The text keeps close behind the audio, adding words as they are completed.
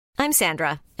I'm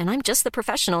Sandra, and I'm just the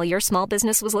professional your small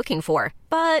business was looking for.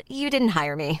 But you didn't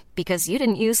hire me because you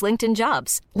didn't use LinkedIn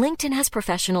Jobs. LinkedIn has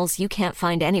professionals you can't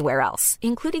find anywhere else,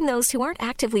 including those who aren't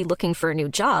actively looking for a new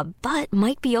job, but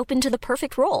might be open to the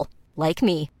perfect role, like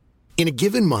me. In a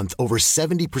given month, over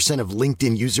 70% of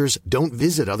LinkedIn users don't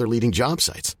visit other leading job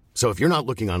sites. So if you're not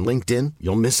looking on LinkedIn,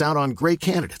 you'll miss out on great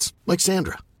candidates like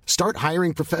Sandra. Start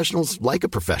hiring professionals like a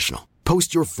professional.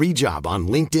 Post your free job on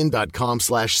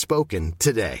linkedin.com/spoken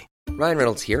today. Ryan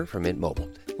Reynolds here from Mint Mobile.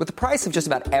 With the price of just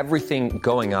about everything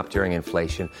going up during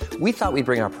inflation, we thought we'd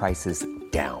bring our prices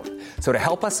down. So to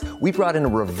help us, we brought in a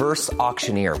reverse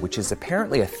auctioneer, which is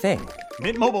apparently a thing.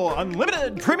 Mint Mobile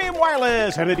Unlimited Premium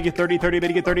Wireless. How to get 30, 30, bit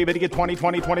to get 30, bit to get 20,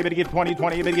 20, 20, bit to get 20,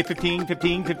 20, bit to get 15,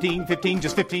 15, 15, 15,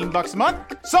 just $15 a month?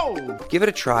 Sold! Give it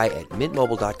a try at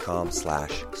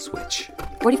mintmobile.com/switch.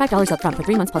 $45 up front for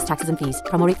 3 months plus taxes and fees.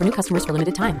 Promo rate for new customers for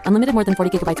limited time. Unlimited more than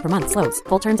 40 gigabytes per month. Slows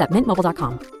full terms at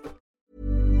mintmobile.com.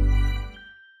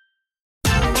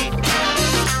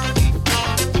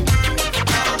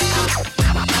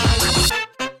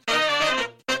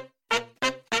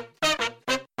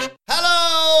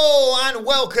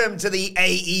 Welcome to the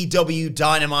AEW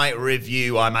Dynamite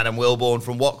Review. I'm Adam Wilborn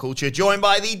from What Culture, joined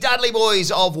by the Dudley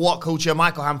Boys of What Culture,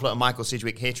 Michael Hamflett and Michael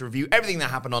Sidgwick, here to review everything that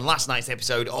happened on last night's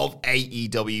episode of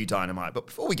AEW Dynamite. But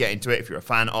before we get into it, if you're a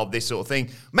fan of this sort of thing,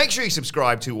 make sure you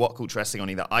subscribe to What Culture Wrestling on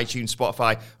either iTunes,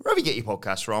 Spotify, wherever you get your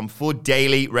podcasts from, for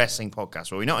daily wrestling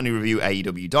podcasts, where we not only review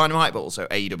AEW Dynamite, but also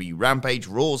AEW Rampage,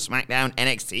 Raw, SmackDown,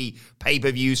 NXT,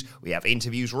 pay-per-views. We have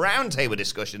interviews, roundtable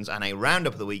discussions, and a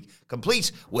roundup of the week,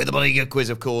 complete with a bloody good quiz,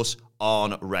 of course,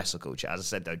 on Wrestle Culture. As I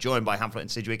said, though, joined by Hamflett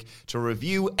and Sidgwick to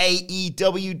review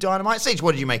AEW Dynamite. Sidge,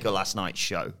 what did you make of last night's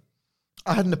show?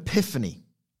 I had an epiphany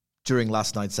during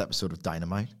last night's episode of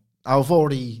Dynamite. I've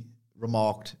already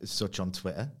remarked as such on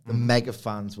Twitter. The mega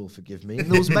fans will forgive me.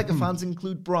 And those mega fans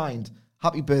include Brian.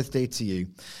 Happy birthday to you.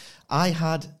 I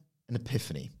had an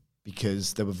epiphany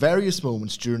because there were various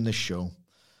moments during this show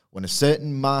when a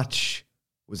certain match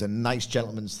was a nice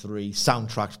gentleman's three,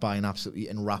 soundtracked by an absolutely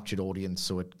enraptured audience,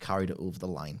 so it carried it over the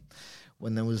line.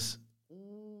 When there was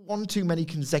one too many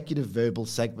consecutive verbal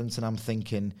segments, and I'm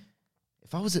thinking,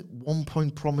 if I was at one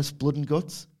point promised blood and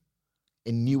guts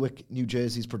in Newark, New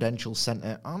Jersey's Prudential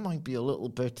Center, I might be a little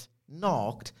bit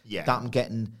knocked that I'm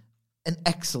getting an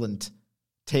excellent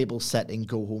table-setting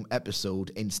go-home episode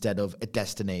instead of a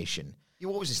destination.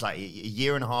 What was this, like a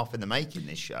year and a half in the making,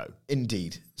 this show?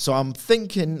 Indeed. So I'm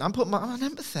thinking, I'm an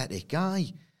empathetic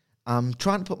guy. I'm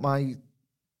trying to put my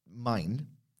mind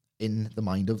in the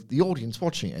mind of the audience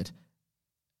watching it.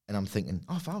 And I'm thinking,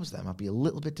 if I was them, I'd be a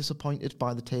little bit disappointed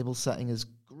by the table setting, as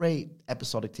great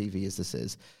episodic TV as this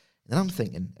is. And then I'm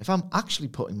thinking, if I'm actually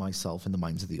putting myself in the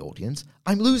minds of the audience,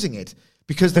 I'm losing it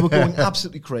because they were going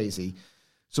absolutely crazy.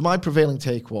 So my prevailing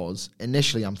take was,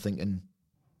 initially I'm thinking,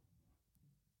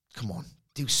 come on,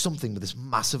 do something with this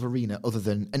massive arena other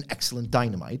than an excellent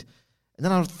Dynamite. And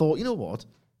then I thought, you know what?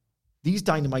 These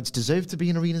Dynamites deserve to be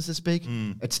in arenas this big.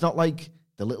 It's not like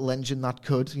the little engine that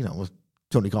could, with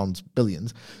Tony Khan's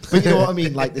billions. But you know what I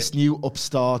mean? Like this new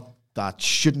upstart that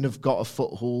shouldn't have got a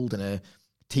foothold in a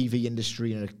TV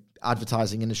industry and an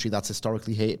advertising industry that's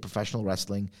historically hated professional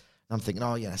wrestling. And I'm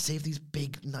thinking, save these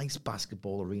big, nice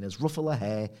basketball arenas, ruffle their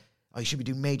hair. You should be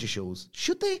doing major shows.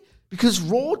 Should they? Because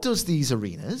Raw does these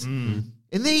arenas, and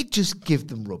they just give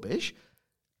them rubbish.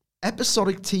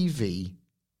 Episodic TV,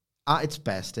 at its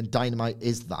best, and Dynamite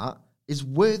is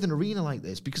worth an arena like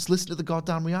this, because listen to the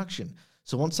goddamn reaction.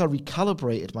 So once I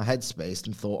recalibrated my headspace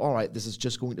and thought, all right, this is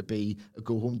just going to be a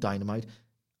go-home Dynamite,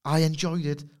 I enjoyed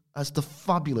it as the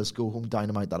fabulous go-home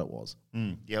Dynamite that it was.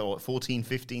 14,000,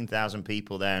 15,000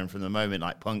 people there, and from the moment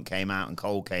like Punk came out and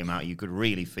Cole came out, you could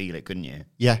really feel it, couldn't you?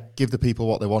 Yeah, give the people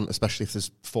what they want, especially if there's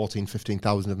 14,000,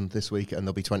 15,000 of them this week and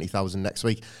there'll be 20,000 next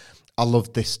week. I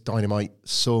loved this Dynamite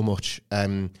so much.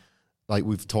 Like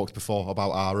we've talked before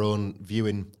about our own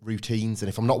viewing routines, and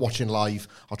if I'm not watching live,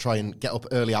 I'll try and get up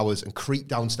early hours and creep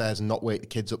downstairs and not wake the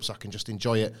kids up so I can just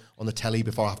enjoy it on the telly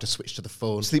before I have to switch to the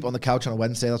phone. Sleep on the couch on a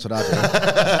Wednesday, that's what I do.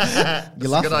 That's a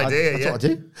good idea, That's what I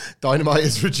do. Dynamite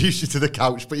has reduced you to the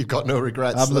couch, but you've got no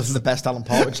regrets. I'm living the best Alan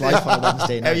Partridge life on a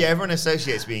Wednesday night. Everyone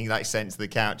associates being like sent to the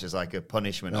couch as like a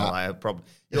punishment or like a problem.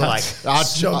 You're like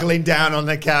juggling down on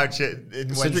the couch in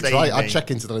Wednesday evening. I'd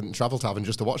check into the Linton Travel Tavern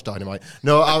just to watch Dynamite.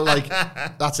 No, I like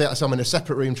that's it. So I'm in a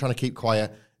separate room trying to keep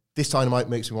quiet. This Dynamite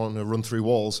makes me want to run through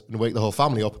walls and wake the whole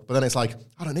family up. But then it's like,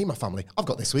 I don't need my family. I've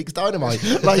got this week's Dynamite.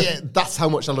 That's how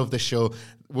much I love this show.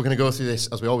 We're going to go through this,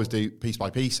 as we always do, piece by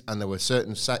piece. And there were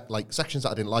certain sections that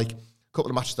I didn't like, a couple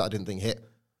of matches that I didn't think hit.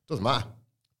 Doesn't matter.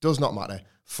 Does not matter.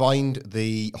 Find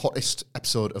the hottest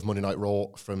episode of Monday Night Raw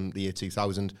from the year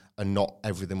 2000 and not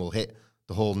everything will hit.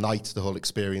 The whole night, the whole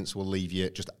experience will leave you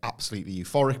just absolutely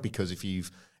euphoric, because if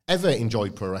you've ever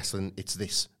enjoyed pro wrestling, it's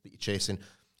this that you're chasing.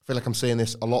 I feel like I'm saying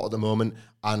this a lot at the moment,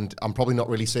 and I'm probably not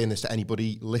really saying this to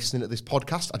anybody listening to this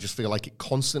podcast. I just feel like it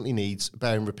constantly needs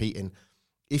bearing repeating.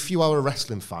 If you are a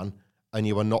wrestling fan and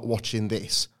you are not watching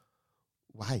this,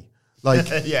 why? Like,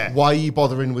 why are you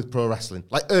bothering with pro wrestling?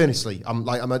 Like, earnestly, I'm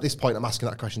at this point, I'm asking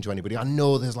that question to anybody. I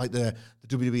know there's like the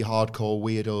WWE hardcore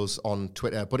weirdos on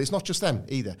Twitter, but it's not just them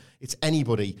either. It's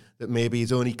anybody that maybe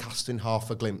is only casting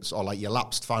half a glimpse, or like your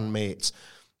lapsed fan mates.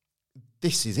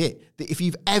 This is it. If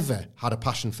you've ever had a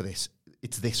passion for this,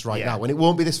 it's this right now. And it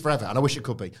won't be this forever, and I wish it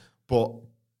could be. But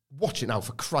watch it now,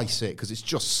 for Christ's sake, because it's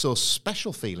just so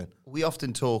special feeling. We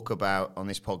often talk about, on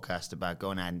this podcast, about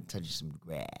going out and touching some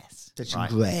grass.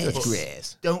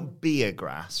 Grass. Don't be a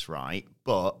grass, right?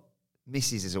 But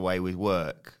Mrs. is away with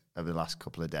work over the last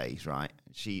couple of days, right?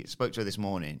 She spoke to her this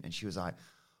morning, and she was like,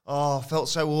 oh, I felt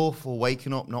so awful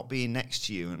waking up not being next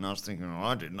to you. And I was thinking, oh,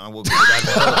 I didn't. I woke up with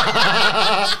Adam Cole.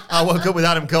 I woke up with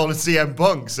Adam Cole and CM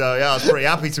Punk. So, yeah, I was pretty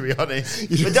happy, to be honest.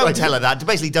 But don't tell her that.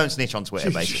 Basically, don't snitch on Twitter,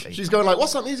 basically. She's going like,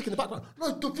 what's that music in the background?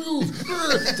 Like the fuse.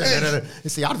 No.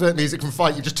 It's the advert music from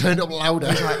Fight. You just turned it up louder.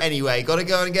 Like, anyway, got to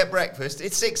go and get breakfast.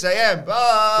 It's 6 a.m.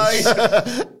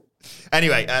 Bye.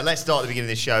 Anyway, let's start at the beginning of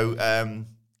this show.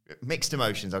 Mixed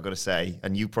emotions, I've got to say.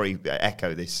 And you probably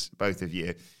echo this, both of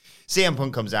you. CM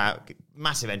Punk comes out,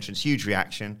 massive entrance, huge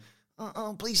reaction.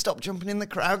 Oh, please stop jumping in the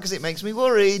crowd because it makes me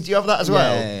worried. Do you have that as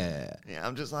well? Yeah,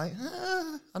 I'm just like,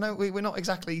 I know we're not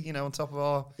exactly, on top of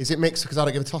our... Is it mixed because I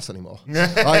don't give a toss anymore?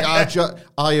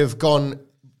 I have gone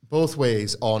both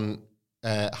ways on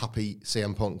happy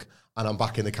CM Punk, and I'm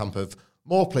back in the camp of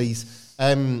more, please.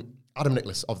 Adam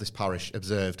Nicholas of this parish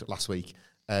observed last week,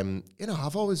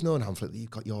 I've always known, Hamflet, that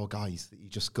you've got your guys that you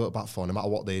just go to bat for no matter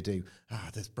what they do.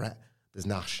 There's Brett, there's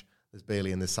Nash, there's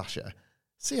Bailey, and there's Sasha.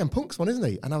 CM Punk's one, isn't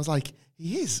he? And I was like,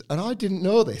 he is. And I didn't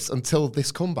know this until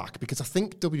this comeback, because I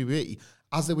think WWE,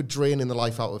 as they were draining the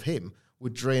life out of him, were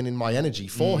draining my energy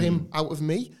for him out of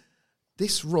me.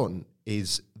 This run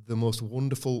is the most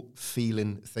wonderful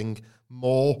feeling thing.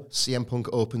 More CM Punk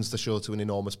opens the show to an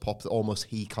enormous pop that almost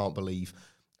he can't believe.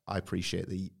 I appreciate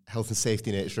the health and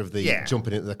safety nature of the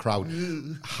jumping into the crowd.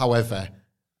 However,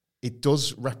 it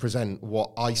does represent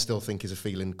what I still think is a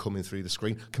feeling coming through the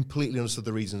screen. Completely understood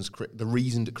the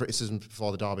reasoned criticism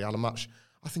before the Darby Allin match.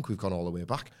 I think we've gone all the way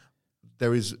back.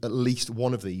 There is at least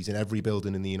one of these in every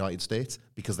building in the United States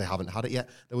because they haven't had it yet.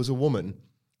 There was a woman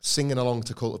singing along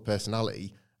to Cult of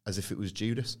Personality as if it was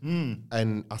Judas.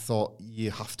 And I thought,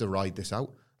 you have to ride this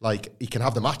out. Like, he can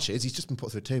have the matches. He's just been put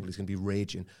through a table. He's going to be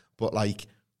raging. But, like,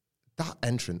 that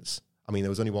entrance, I mean, there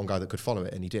was only one guy that could follow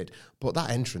it, and he did. But that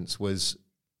entrance was...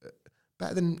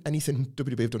 better than anything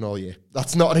WWE have done all year.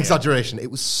 That's not an exaggeration.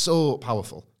 It was so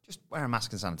powerful. Just wear a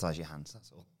mask and sanitize your hands,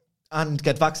 that's all. And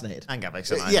get vaccinated. And get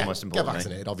vaccinated, most importantly. Get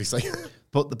vaccinated, obviously.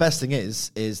 But the best thing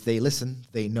is they listen,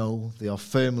 they know, they are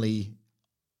firmly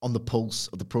on the pulse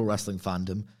of the pro wrestling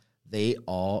fandom. They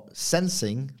are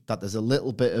sensing that there's a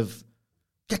little bit of,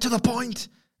 get to the point.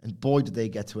 And boy, did they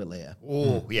get to it later.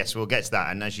 Oh, yes, we'll get to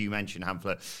that. And as you mentioned,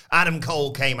 Hamflet, Adam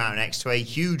Cole came out next to a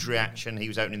huge reaction. He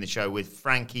was opening the show with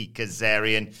Frankie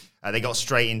Kazarian. They got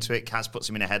straight into it. Kaz puts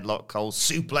him in a headlock. Cole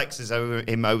suplexes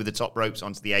him over the top ropes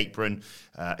onto the apron.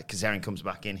 Kazarian comes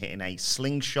back in, hitting a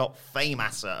slingshot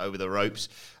Fameasser over the ropes.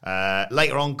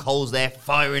 Later on, Cole's there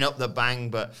firing up the bang,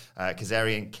 but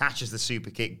Kazarian catches the super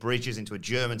kick, bridges into a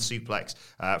German suplex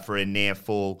for a near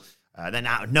fall. Then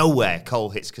out of nowhere, Cole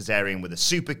hits Kazarian with a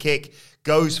super kick,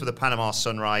 goes for the Panama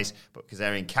Sunrise, but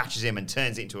Kazarian catches him and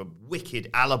turns it into a wicked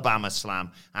Alabama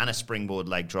slam and a springboard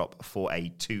leg drop for a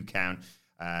 2 count.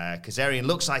 Kazarian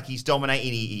looks like he's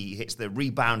dominating. He hits the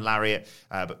rebound lariat,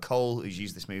 but Cole, who's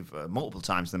used this move multiple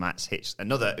times in the match, hits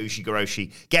another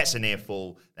Ushigoroshi, gets a near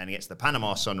fall, then he gets the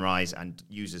Panama Sunrise and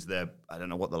uses I don't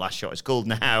know what the last shot is called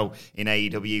now in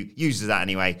AEW, uses that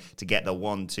anyway to get the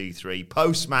 1, 2, 3.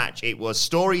 Post-match, it was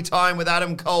story time with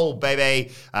Adam Cole,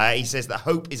 baby. He says that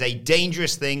hope is a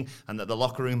dangerous thing and that the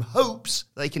locker room hopes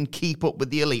they can keep up with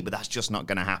the elite, but that's just not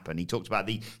going to happen. He talked about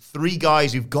the 3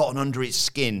 guys who've gotten under his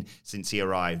skin since he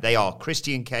arrived. They are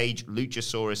Christian Cage,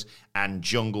 Luchasaurus, and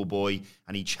Jungle Boy,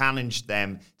 and he challenged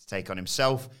them to take on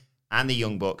himself and the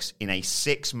Young Bucks in a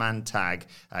 6-man tag.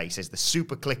 He says the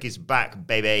Super Click is back,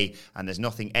 baby, and there's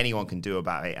nothing anyone can do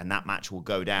about it, and that match will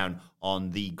go down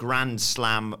on the Grand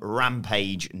Slam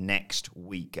Rampage next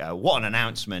week. What an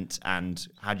announcement, and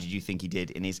how did you think he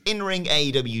did in his in-ring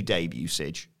AEW debut,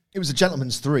 Sige? It was a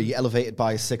gentleman's 3 elevated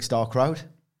by a 6-star crowd.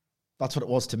 That's what it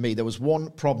was to me. There was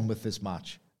one problem with this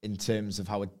match, in terms of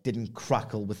how it didn't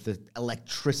crackle with the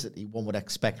electricity one would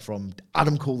expect from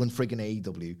Adam Cole and friggin'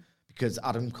 AEW, because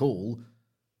Adam Cole,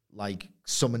 like,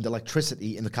 summoned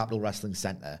electricity in the Capitol Wrestling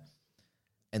Center.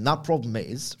 And that problem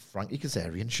is, Frankie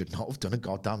Kazarian should not have done a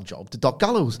goddamn job to Doc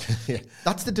Gallows.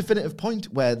 That's the definitive point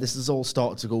where this has all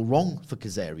started to go wrong for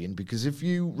Kazarian, because if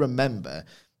you remember,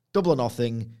 Double or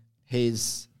Nothing,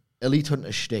 his Elite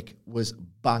Hunter shtick was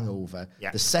bang over.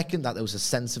 Yeah. The second that there was a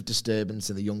sense of disturbance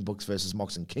in the Young Bucks versus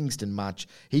Mox and Kingston match,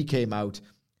 he came out,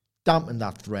 dampened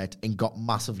that threat, and got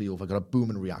massively over, got a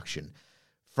booming reaction.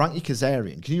 Frankie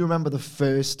Kazarian, can you remember the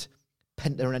first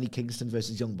Penta and Eddie Kingston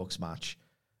versus Young Bucks match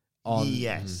on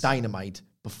Dynamite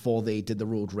before they did the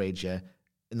Road Rager?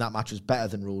 And that match was better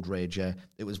than Road Rager.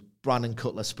 It was Brandon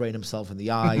Cutler spraying himself in the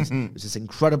eyes. It was this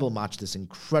incredible match, this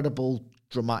incredible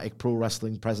dramatic pro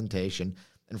wrestling presentation.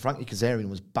 And Frankie Kazarian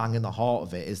was banging the heart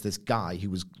of it as this guy who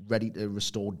was ready to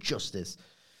restore justice.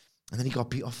 And then he got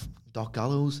beat off Doc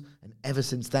Gallows. And ever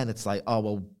since then, it's like, oh,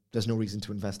 well, there's no reason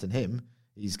to invest in him.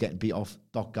 He's getting beat off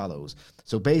Doc Gallows.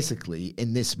 So basically,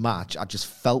 in this match, I just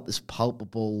felt this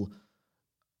palpable,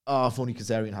 if only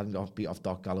Kazarian hadn't got beat off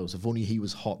Doc Gallows. If only he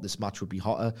was hot, this match would be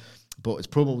hotter. But his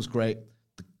promo was great.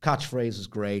 The catchphrase was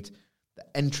great. The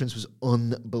entrance was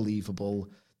unbelievable.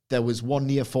 There was one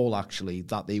near fall, actually,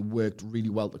 that they worked really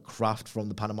well to craft from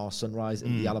the Panama Sunrise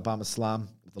in the Alabama Slam.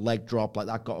 The leg drop, like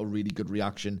that got a really good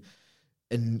reaction.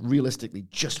 And realistically,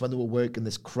 just when they were working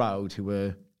this crowd who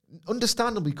were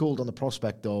understandably cold on the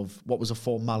prospect of what was a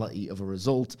formality of a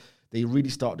result, they really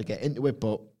started to get into it.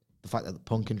 But the fact that the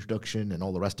Punk introduction and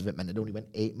all the rest of it meant it only went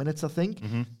 8 minutes, I think.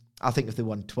 I think if they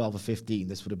won 12 or 15,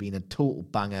 this would have been a total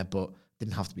banger, but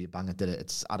didn't have to be a banger, did it?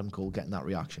 It's Adam Cole getting that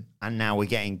reaction. And now we're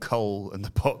getting Cole and the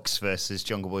Bucks versus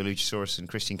Jungle Boy Luchasaurus and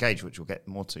Christian Cage, which we'll get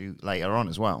more to later on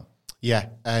as well. Yeah,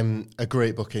 a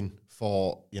great booking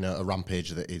for, a Rampage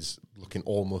that is looking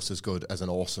almost as good as an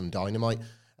awesome Dynamite.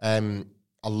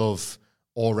 I love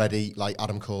already, like,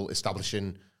 Adam Cole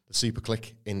establishing the Super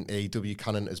Click in AEW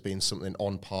canon as being something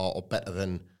on par or better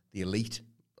than the Elite.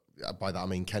 By that I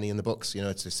mean Kenny and the Bucks.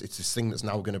 It's this thing that's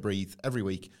now going to breathe every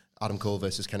week. Adam Cole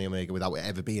versus Kenny Omega without it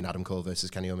ever being Adam Cole versus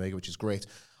Kenny Omega, which is great.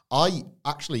 I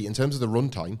actually, in terms of the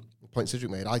runtime, the point Cedric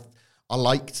made, I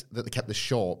liked that they kept this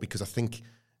short, because I think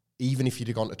even if you'd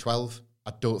have gone to 12,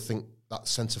 I don't think that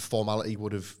sense of formality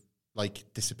would have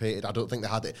dissipated. I don't think they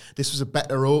had it. This was a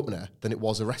better opener than it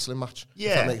was a wrestling match. Yeah.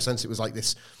 If that makes sense. It was like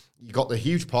this, you got the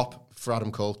huge pop for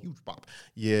Adam Cole, huge pop.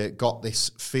 You got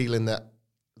this feeling that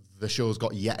the show's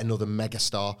got yet another mega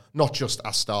star, not just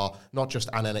a star, not just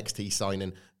an NXT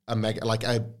signing, a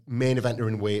main eventer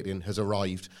in waiting has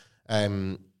arrived.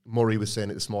 Murray was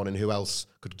saying it this morning, who else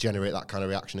could generate that kind of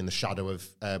reaction in the shadow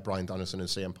of Bryan Danielson and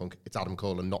CM Punk? It's Adam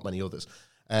Cole and not many others.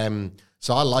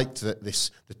 So I liked that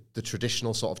the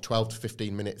traditional sort of 12 to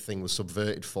 15 minute thing was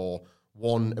subverted for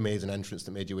one amazing entrance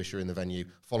that made you wish you were in the venue,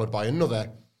 followed by another,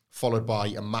 followed by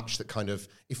a match that kind of,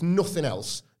 if nothing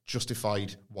else,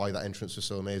 justified why that entrance was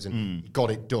so amazing. Got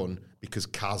it done because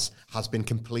Kaz has been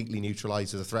completely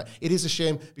neutralised as a threat. It is a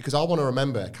shame, because I want to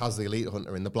remember Kaz the Elite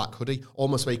Hunter in the black hoodie,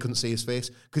 almost where you couldn't see his face,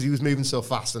 because he was moving so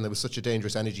fast and there was such a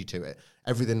dangerous energy to it.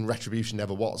 Everything Retribution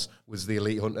never was the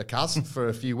Elite Hunter Kaz for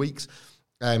a few weeks.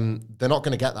 They're not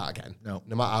going to get that again. No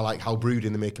matter how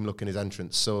brooding they make him look in his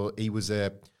entrance. So he was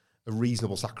a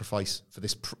reasonable sacrifice for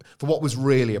this, for what was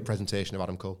really a presentation of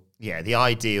Adam Cole. Yeah, the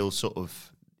ideal sort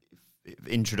of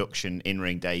introduction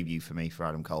in-ring debut for me for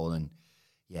Adam Cole. And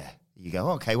yeah, you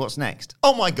go, okay, what's next?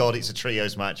 Oh my God, it's a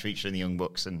trios match featuring the Young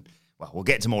Bucks. And well, we'll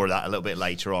get to more of that a little bit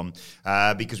later on,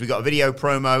 because we got a video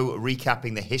promo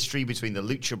recapping the history between the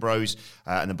Lucha Bros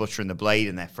and the Butcher and the Blade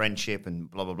and their friendship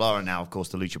and blah blah blah. And now, of course,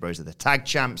 the Lucha Bros are the tag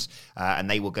champs, and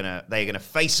they're gonna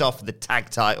face off the tag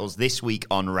titles this week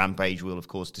on Rampage. We'll of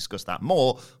course discuss that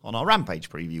more on our Rampage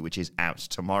preview, which is out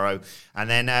tomorrow. And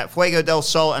then Fuego del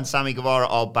Sol and Sammy Guevara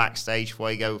are backstage.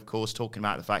 Fuego, of course, talking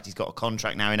about the fact he's got a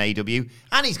contract now in AEW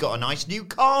and he's got a nice new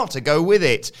car to go with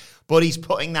it. But he's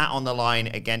putting that on the line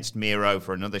against Miro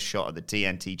for another shot at the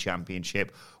TNT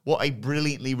Championship. What a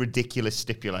brilliantly ridiculous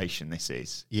stipulation this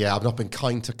is. Yeah, I've not been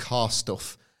kind to car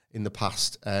stuff in the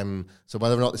past. So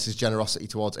whether or not this is generosity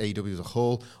towards AEW as a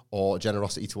whole or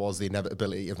generosity towards the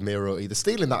inevitability of Miro either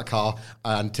stealing that car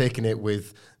and taking it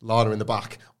with Lana in the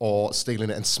back or stealing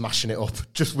it and smashing it up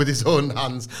just with his own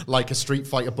hands like a Street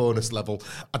Fighter bonus level,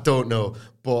 I don't know.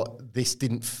 But this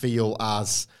didn't feel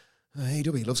as...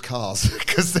 AEW loves cars,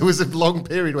 because there was a long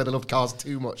period where they loved cars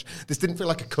too much. This didn't feel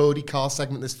like a Cody car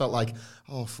segment. This felt like,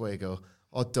 oh, Fuego,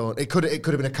 oh, don't. It could have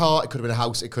been a car, it could have been a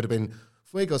house, it could have been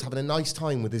Fuego's having a nice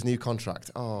time with his new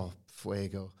contract. Oh,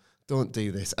 Fuego, don't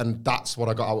do this. And that's what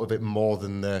I got out of it more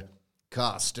than the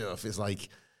car stuff. It's like,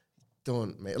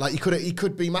 don't, mate. Like, he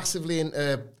could be massively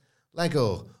into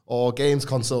Lego or games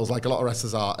consoles like a lot of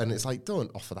wrestlers are, and it's like,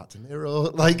 don't offer that to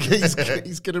Miro. Like, he's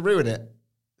going to ruin it.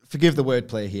 Forgive the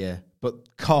wordplay here,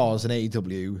 but cars in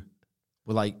AEW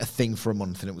were like a thing for a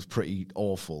month, and it was pretty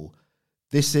awful.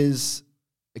 This is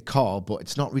a car, but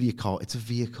it's not really a car. It's a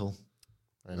vehicle.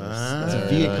 It's a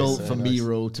vehicle for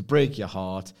Miro to break your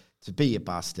heart, to be a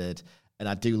bastard. And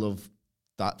I do love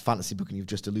that fantasy booking you've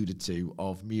just alluded to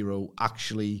of Miro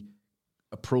actually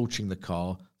approaching the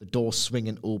car, the door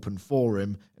swinging open for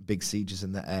him, and Big Siege is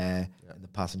in the air in the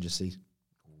passenger seat.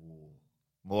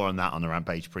 More on that on the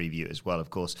Rampage preview as well, of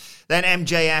course. Then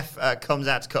MJF comes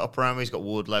out to cut a promo. He's got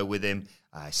Wardlow with him.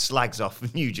 Slags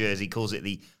off New Jersey, calls it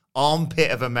the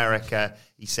armpit of America.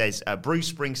 He says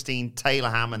Bruce Springsteen, Taylor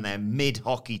Hammond, their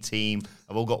mid-hockey team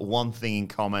have all got one thing in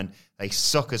common. They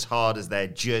suck as hard as their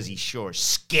Jersey Shore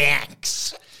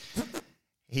skanks.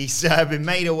 He's been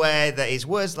made aware that his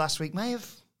words last week may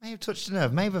have touched a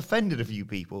nerve, may have offended a few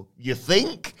people. You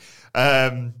think?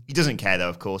 He doesn't care, though,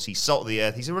 of course. He's salt of the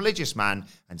earth. He's a religious man,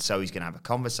 and so he's going to have a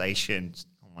conversation,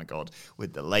 oh my God,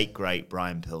 with the late, great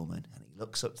Brian Pillman. And he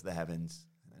looks up to the heavens,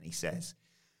 and he says,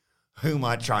 who am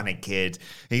I trying to kid?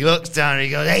 He looks down and he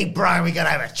goes, hey, Brian, we got to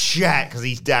have a chat, because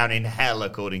he's down in hell,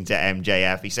 according to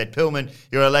MJF. He said, Pillman,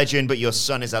 you're a legend, but your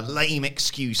son is a lame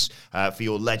excuse for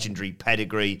your legendary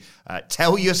pedigree.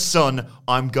 Tell your son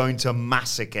I'm going to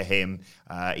massacre him.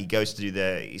 He says to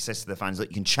the fans, look,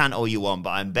 you can chant all you want,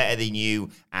 but I'm better than you,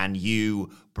 and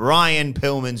you. Brian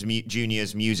Pillman's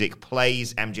Jr.'s music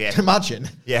plays. MJF. Imagine.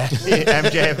 Yeah.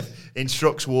 MJF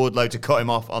instructs Wardlow to cut him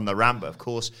off on the ramp. But of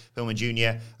course, Pillman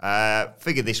Jr.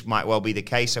 Figured this might well be the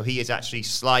case. So he is actually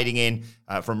sliding in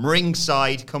from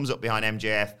ringside, comes up behind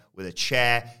MJF with a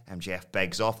chair. MJF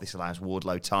begs off. This allows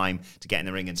Wardlow time to get in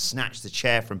the ring and snatch the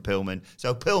chair from Pillman.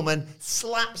 So Pillman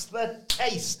slaps the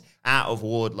taste out of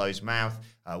Wardlow's mouth.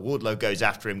 Wardlow goes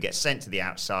after him, gets sent to the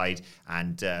outside,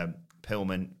 and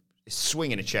Pillman is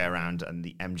swinging a chair around, and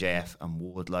the MJF and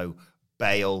Wardlow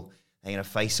bail. They're going to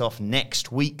face off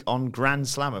next week on Grand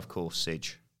Slam, of course,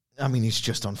 Sige. I mean, he's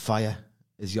just on fire,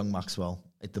 is young Maxwell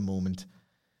at the moment.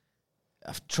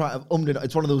 It's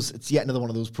one of those. It's yet another one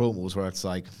of those promos where it's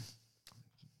like,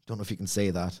 don't know if you can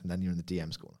say that, and then you're in the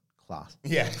DMs going, class.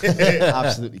 Yeah.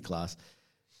 Absolutely class.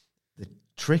 The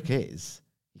trick is,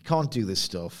 you can't do this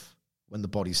stuff when the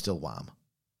body's still warm.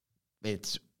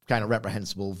 It's kind of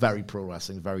reprehensible, very pro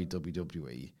wrestling, very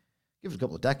WWE. Give it a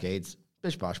couple of decades,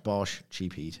 bish, bash, bosh,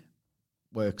 cheap heat.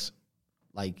 Works.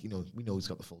 Like, we know he's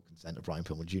got the full consent of Brian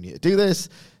Pillman Jr. to do this.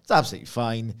 It's absolutely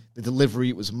fine. The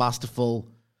delivery was masterful.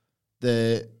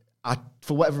 I,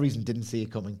 for whatever reason, didn't see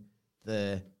it coming.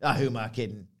 Who am I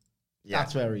kidding? Yeah.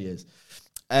 That's where he is.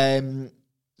 So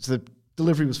the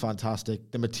delivery was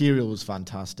fantastic. The material was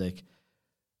fantastic.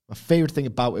 My favorite thing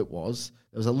about it was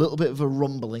there was a little bit of a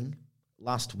rumbling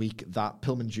last week that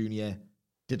Pillman Jr.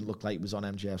 didn't look like he was on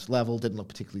MJF's level, didn't look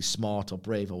particularly smart or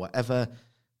brave or whatever.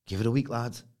 Give it a week,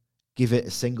 lads. Give it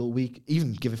a single week.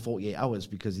 Even give it 48 hours,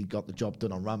 because he got the job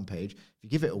done on Rampage. If you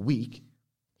give it a week,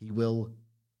 he will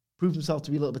prove himself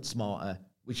to be a little bit smarter,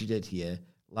 which he did here.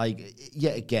 Like,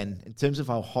 yet again, in terms of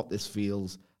how hot this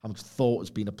feels, how much thought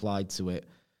has been applied to it,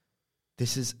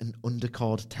 this is an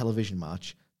undercard television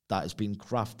match that has been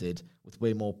crafted with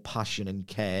way more passion and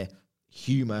care,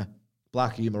 humour,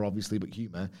 black humour, obviously, but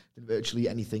humour, than virtually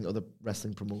anything other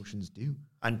wrestling promotions do.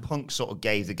 And Punk sort of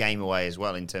gave the game away as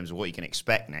well in terms of what you can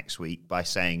expect next week by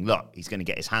saying, look, he's going to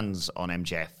get his hands on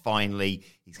MJF finally.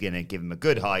 He's going to give him a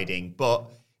good hiding, but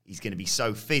he's going to be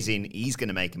so fizzing, he's going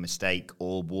to make a mistake,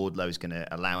 or Wardlow's going to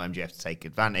allow MJF to take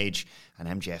advantage, and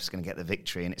MJF's going to get the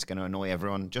victory, and it's going to annoy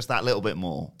everyone just that little bit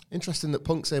more. Interesting that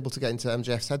Punk's able to get into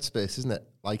MJF's headspace, isn't it?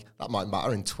 Like, that might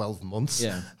matter in 12 months.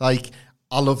 Yeah. Like,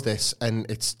 I love this, and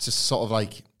it's just sort of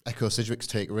like Echo Sidgwick's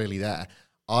take really there.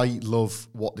 I love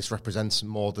what this represents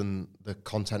more than the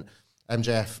content.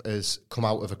 MJF has come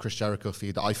out of a Chris Jericho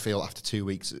feud that I feel after 2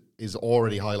 weeks is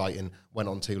already highlighting went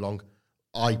on too long.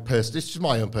 This is just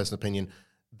my own personal opinion,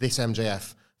 this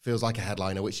MJF feels like a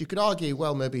headliner, which you could argue,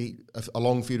 well, maybe a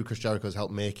long feud with Chris Jericho has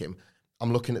helped make him.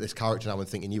 I'm looking at this character now and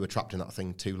thinking you were trapped in that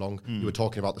thing too long. You were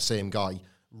talking about the same guy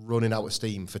running out of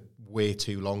steam for way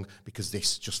too long, because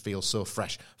this just feels so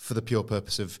fresh for the pure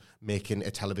purpose of making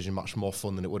a television match more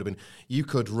fun than it would have been. You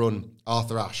could run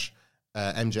Arthur Ashe,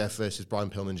 MJF versus Brian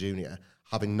Pillman Jr.,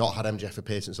 having not had MJF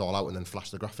appear since All Out, and then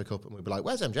flash the graphic up and we'd be like,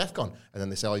 where's MJF gone? And then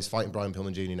they say, oh, he's fighting Brian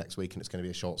Pillman Jr. next week and it's going to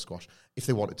be a short squash. If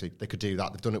they wanted to, they could do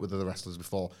that. They've done it with other wrestlers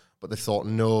before, but they thought,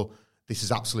 no, this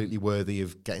is absolutely worthy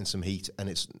of getting some heat. And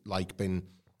it's like been,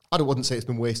 wouldn't say it's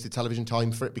been wasted television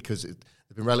time for it, because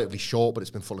they've been relatively short, but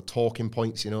it's been full of talking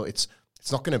points. It's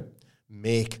not going to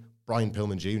make Brian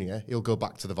Pillman Jr. He'll go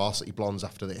back to the Varsity Blondes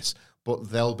after this, but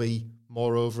they'll be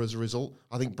more over as a result.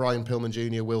 I think Brian Pillman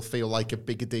Jr. will feel like a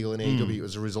bigger deal in AEW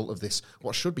as a result of this,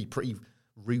 what should be pretty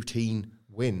routine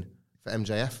win for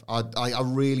MJF. I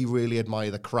really, really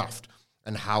admire the craft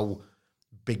and how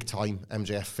big time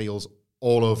MJF feels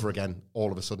all over again, all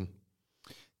of a sudden.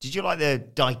 Did you like the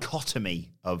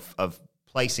dichotomy of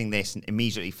placing this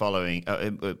immediately following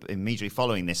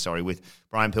this, with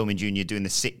Brian Pillman Jr. doing the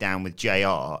sit down with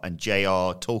JR and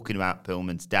JR talking about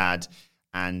Pillman's dad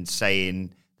and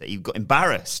saying that he got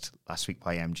embarrassed last week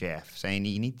by MJF, saying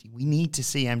we need to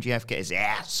see MJF get his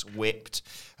ass whipped.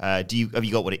 Have you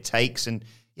got what it takes? And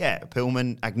yeah,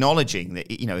 Pillman acknowledging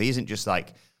that he isn't just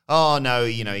like, oh no,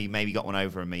 he maybe got one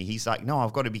over on me. He's like, no,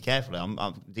 I've got to be careful.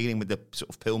 I'm dealing with the sort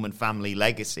of Pillman family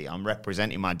legacy. I'm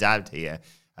representing my dad here.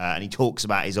 And he talks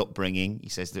about his upbringing. He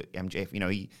says that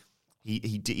MJF,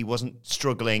 he wasn't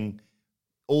struggling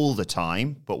all the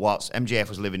time, but whilst MJF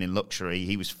was living in luxury,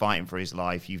 he was fighting for his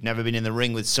life. You've never been in the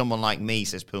ring with someone like me,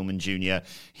 says Pillman Jr.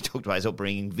 He talked about his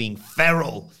upbringing being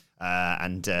feral.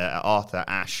 And Arthur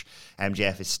Ashe,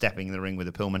 MJF is stepping in the ring with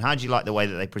the Pillman. How do you like the way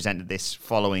that they presented this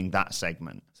following that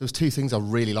segment? So there's two things I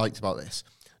really liked about this.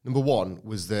 Number one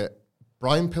was that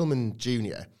Brian Pillman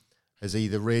Jr. has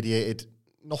either radiated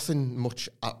nothing much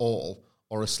at all,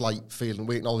 or a slight feeling,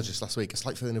 we acknowledged this last week, a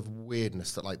slight feeling of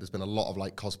weirdness that there's been a lot of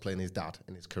cosplaying his dad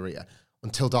in his career,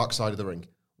 until Dark Side of the Ring,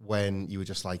 when you were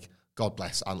just like, God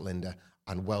bless Aunt Linda,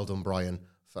 and well done Brian,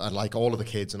 and all of the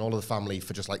kids and all of the family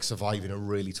for just surviving a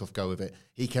really tough go of it.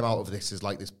 He came out of this as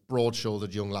this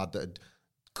broad-shouldered young lad that had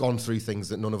gone through things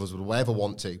that none of us would ever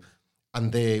want to,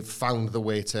 and they found the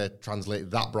way to translate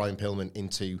that Brian Pillman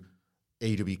into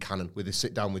AEW canon with his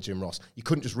sit down with Jim Ross. You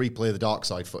couldn't just replay the Dark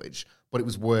Side footage, but it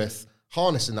was worth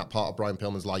harnessing that part of Brian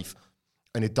Pillman's life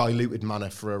in a diluted manner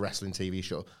for a wrestling TV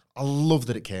show. I love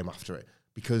that it came after it,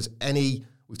 because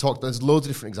there's loads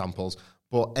of different examples,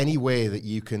 but any way that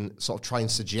you can sort of try and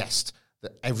suggest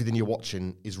that everything you're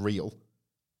watching is real,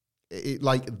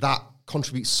 that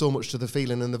contributes so much to the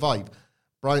feeling and the vibe.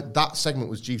 Brian, that segment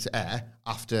was due to air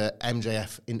after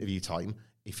MJF interview time.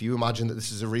 If you imagine that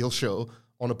this is a real show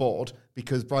on a board,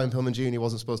 because Brian Pillman Jr.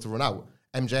 wasn't supposed to run out.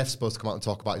 MJF's supposed to come out and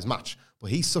talk about his match. But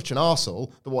he's such an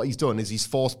arsehole that what he's done is he's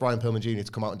forced Brian Pillman Jr.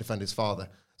 to come out and defend his father.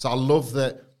 So I love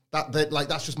that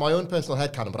that's just my own personal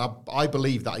headcanon, but I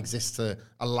believe that exists to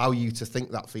allow you to think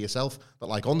that for yourself. That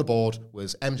on the board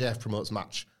was MJF promotes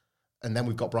match, and then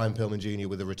we've got Brian Pillman Jr.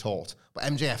 with a retort. But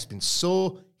MJF's been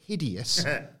so hideous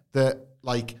that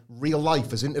real life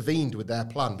has intervened with their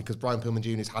plan, because Brian Pillman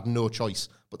Jr. has had no choice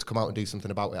but to come out and do something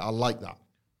about it. I like that.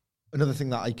 Another thing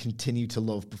that I continue to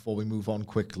love before we move on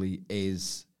quickly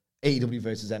is AEW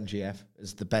versus MJF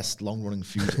is the best long-running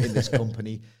feud in this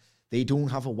company. They don't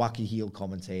have a wacky heel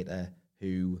commentator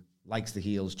who likes the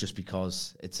heels just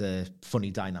because it's a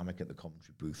funny dynamic at the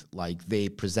commentary booth. They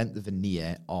present the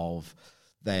veneer of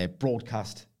their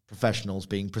broadcast professionals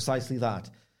being precisely that,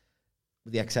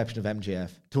 with the exception of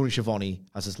MJF. Tony Schiavone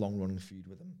has this long-running feud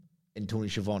with him. In Tony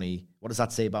Schiavone, what does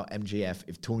that say about MJF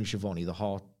if Tony Schiavone, the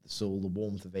heart, the soul, the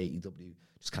warmth of AEW,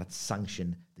 just can't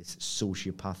sanction this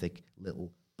sociopathic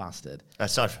little bastard?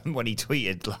 Aside from when he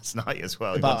tweeted last night as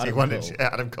well, about he wanted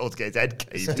Adam Cole to get his head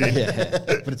caved in. Yeah,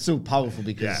 but it's so powerful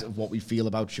because of what we feel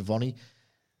about Schiavone.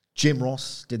 Jim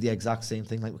Ross did the exact same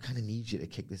thing. We kind of need you to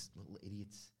kick this little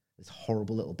idiot's, this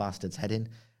horrible little bastard's head in.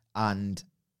 And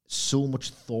so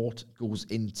much thought goes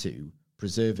into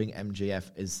preserving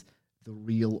MJF as the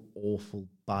real awful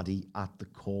baddie at the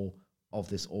core of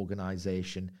this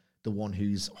organization, the one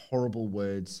whose horrible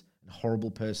words and horrible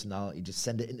personality just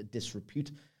send it into disrepute.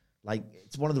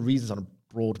 It's one of the reasons on a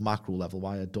broad macro level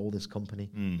why I adore this company.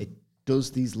 It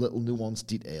does these little nuanced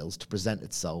details to present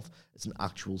itself as an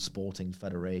actual sporting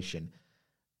federation.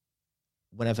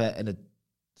 Whenever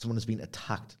someone has been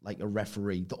attacked, like a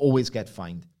referee, they always get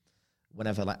fined.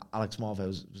 Whenever Alex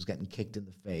Marvez was getting kicked in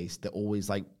the face, they're always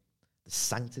the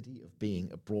sanctity of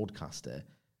being a broadcaster.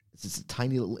 It's just a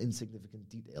tiny little insignificant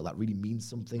detail that really means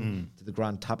something to the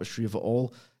grand tapestry of it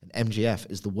all. And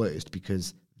MJF is the worst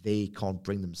because they can't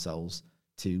bring themselves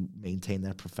to maintain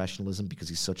their professionalism because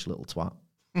he's such a little twat.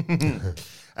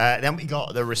 Then we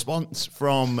got the response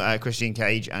from Christian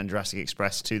Cage and Jurassic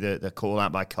Express to the call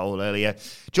out by Cole earlier.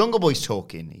 Jungle Boy's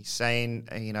talking. He's saying,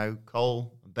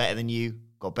 Cole, I'm better than you.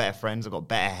 Got better friends. I've got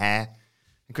better hair.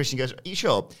 And Christian goes, are you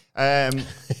sure? I've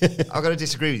got to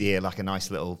disagree with you here, a nice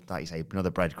little, like you say,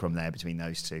 another breadcrumb there between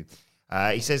those two.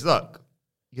 He says, look,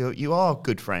 you are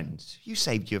good friends. You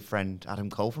saved your friend Adam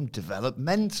Cole from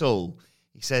developmental.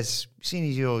 He says, seeing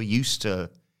as you're used to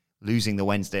losing the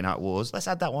Wednesday Night Wars, let's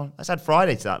add that one. Let's add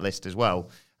Friday to that list as well.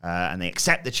 And they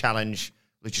accept the challenge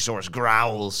Luchasaurus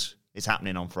growls. It's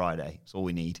happening on Friday. That's all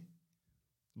we need.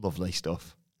 Lovely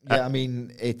stuff. Yeah, I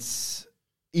mean, it's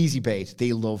easy bait.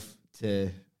 They love to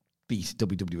beat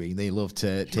WWE. They love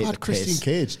to take had the Christian piss.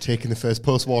 Cage taking the first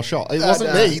post-war shot. It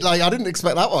wasn't me. Like, I didn't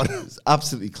expect that one. It's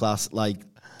absolutely class. Like,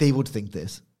 they would think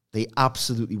this. They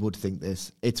absolutely would think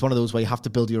this. It's one of those where you have to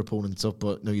build your opponents up,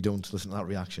 but no, you don't. Listen to that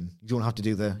reaction. You don't have to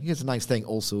do here's a nice thing.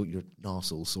 Also, your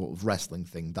narsal sort of wrestling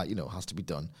thing that, has to be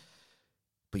done.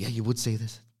 But yeah, you would say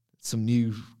this. Some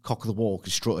new cock of the walk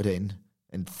is strutted in,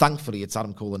 and thankfully it's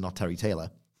Adam Cole and not Terry Taylor.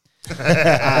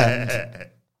 And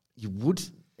you would,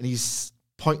 and he's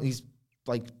pointing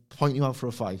you out for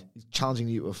a fight. He's challenging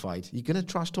you to a fight. You're going to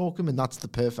trash talk him, and that's the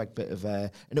perfect bit of and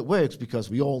it works because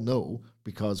we all know,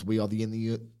 because we are the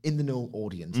in the know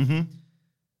audience. Mm-hmm.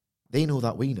 They know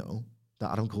that we know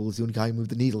that Adam Cole is the only guy who moved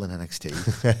the needle in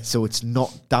NXT. So it's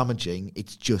not damaging,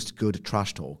 it's just good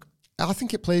trash talk. I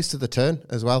think it plays to the turn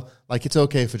as well. Like, it's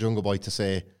okay for Jungle Boy to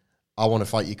say, I want to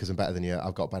fight you because I'm better than you.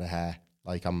 I've got better hair.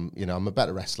 Like, I'm a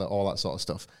better wrestler, all that sort of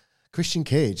stuff. Christian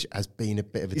Cage has been a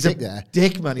bit of a dick there.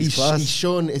 Dick, man. He's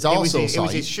shown his arsehole side. It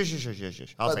was his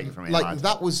shush. I'll take it from here. Like,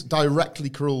 that was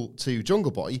directly cruel to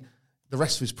Jungle Boy. The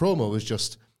rest of his promo was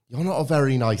just, you're not a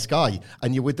very nice guy.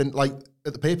 And you're with the, like,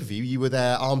 at the pay-per-view, you were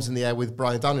there, arms in the air with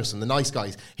Bryan Danielson, the nice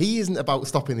guys. He isn't about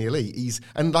stopping the elite.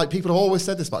 And like, people have always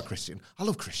said this about Christian. I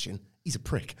love Christian. He's a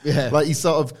prick. Yeah. Like, he's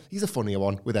a funnier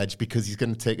one with Edge because he's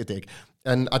going to take a dig.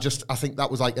 And I think that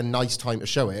was like a nice time to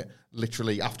show it,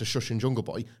 literally after shushing Jungle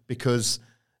Boy, because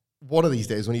one of these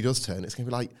days when he does turn, it's going to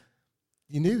be like,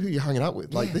 you knew who you're hanging out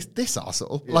with. Like, this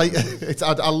arsehole. Yeah. Like,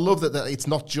 I love that it's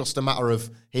not just a matter of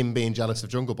him being jealous of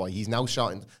Jungle Boy. He's now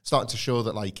starting to show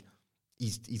that, like,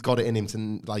 he's got it in him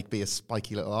to, like, be a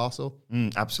spiky little arsehole.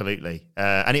 Absolutely.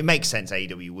 And it makes sense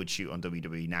AEW would shoot on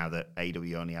WWE now that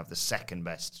AEW only have the second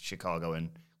best Chicago and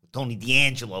Tony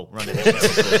D'Angelo running the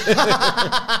show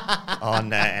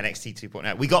on NXT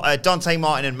 2.0. We got Dante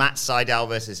Martin and Matt Sydal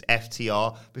versus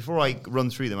FTR. Before I run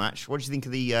through the match, what do you think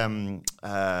of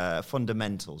the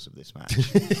fundamentals of this match?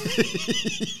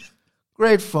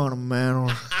 Great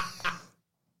fundamentals.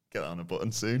 Get that on a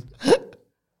button soon.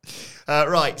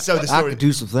 Right, so the story... I could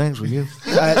do some things with you.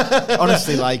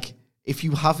 Honestly, like, if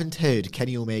you haven't heard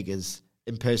Kenny Omega's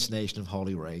impersonation of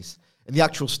Harley Race, and the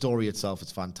actual story itself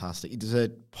is fantastic. He does a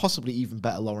possibly even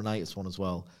better Laurinaitis one as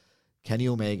well. Kenny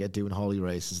Omega doing Harley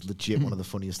Race is legit one of the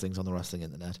funniest things on the wrestling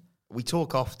internet. We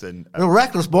talk often... You're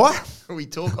reckless, boy! We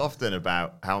talk often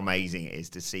about how amazing it is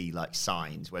to see, like,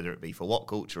 signs, whether it be for What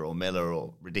Culture or Miller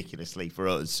or ridiculously for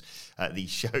us at these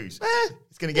shows.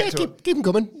 It's going to get to... Keep them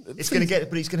coming. It's going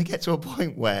to get to a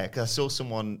point where... Because I saw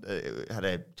someone had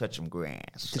a touch some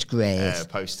grass. Touch grass.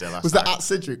 Poster last Was night. that at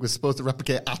Sidgwick was supposed to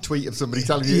replicate a tweet of somebody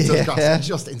telling you to touch grass? It's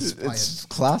just inspired. It's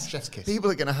class. Chef's kiss. People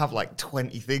are going to have like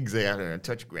 20 things there.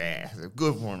 Touch grass. A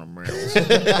good one of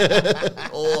meals.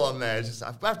 All on there.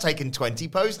 I've taken 20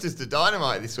 posters to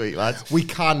Dynamite this week, lads. We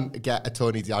can get a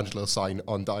Tony D'Angelo sign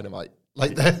on Dynamite.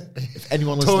 Like, if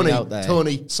anyone listening out there...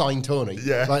 Tony, sign Tony.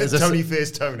 Yeah, like, Tony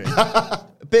fears Tony. A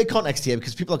bit of context here,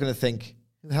 because people are going to think,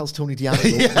 who the hell's Tony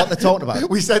D'Angelo? What they're talking about?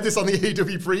 We said this on the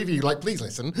AEW preview. Like, please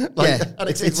listen. Like, yeah,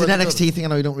 it's an NXT thing. I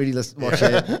know you don't really watch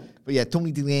it. But yeah,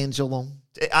 Tony D'Angelo.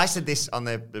 I said this on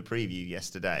the preview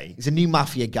yesterday. He's a new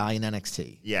Mafia guy in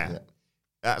NXT. Yeah.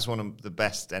 That's one of the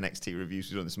best NXT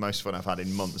reviews we've done. It's the most fun I've had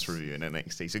in months reviewing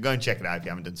NXT. So go and check it out if you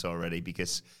haven't done so already,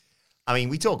 because, I mean,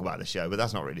 we talk about the show, but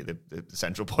that's not really the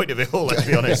central point of it all, let's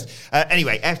be honest.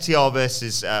 Anyway, FTR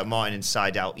versus Martin and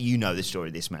Sydal. You know the story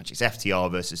of this match. It's FTR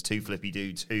versus two flippy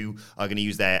dudes who are going to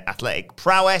use their athletic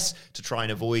prowess to try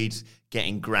and avoid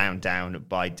getting ground down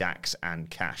by Dax and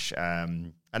Cash.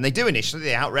 And they do initially.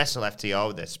 They out-wrestle FTR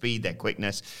with their speed, their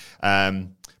quickness.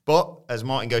 But as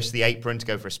Martin goes to the apron to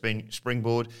go for a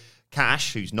springboard,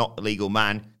 Cash, who's not a legal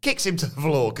man, kicks him to the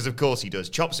floor, because of course he does,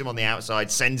 chops him on the outside,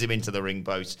 sends him into the ring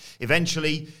post.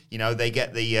 Eventually, they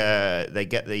get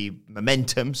the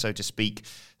momentum, so to speak.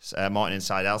 Martin and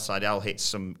Sydal hits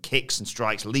some kicks and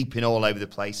strikes, leaping all over the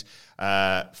place.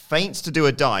 Feints to do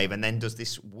a dive, and then does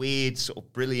this weird, sort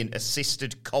of brilliant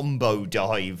assisted combo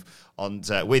dive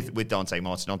with Dante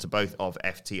Martin onto both of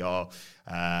FTR.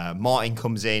 Martin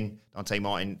comes in. Dante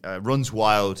Martin runs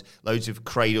wild. Loads of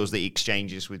cradles that he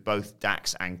exchanges with both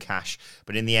Dax and Cash.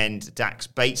 But in the end, Dax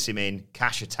baits him in.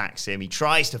 Cash attacks him. He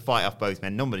tries to fight off both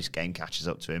men. Nobody's game catches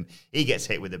up to him. He gets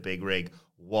hit with a big rig.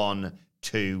 1,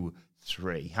 2,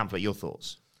 3. Hamflet, your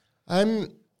thoughts? I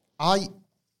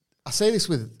say this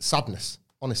with sadness,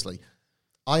 honestly.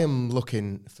 I am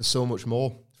looking for so much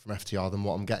more from FTR than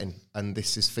what I'm getting, and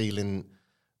this is feeling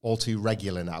all too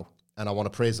regular now. And I want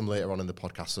to praise them later on in the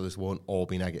podcast, so this won't all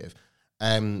be negative.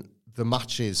 The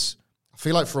matches I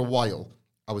feel like for a while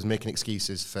I was making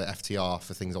excuses for FTR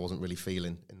for things I wasn't really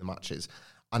feeling in the matches.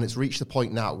 And it's reached the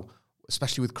point now,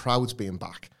 especially with crowds being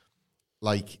back,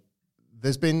 like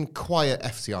there's been quiet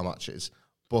FTR matches,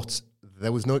 but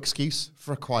there was no excuse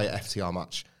for a quiet FTR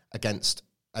match against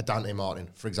a Dante Martin,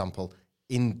 for example,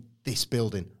 in this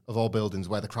building, of all buildings,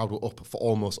 where the crowd were up for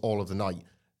almost all of the night.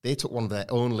 They took one of their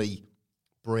only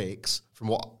breaks from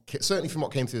what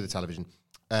came through the television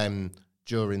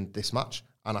during this match.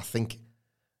 And I think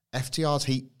FTR's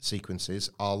heat sequences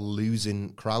are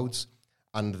losing crowds,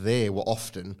 and they were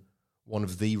often one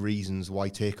of the reasons why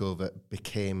TakeOver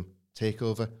became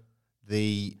TakeOver.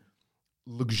 The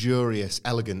luxurious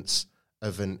elegance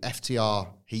of an FTR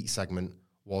heat segment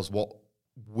was what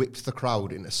whipped the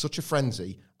crowd into such a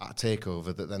frenzy at a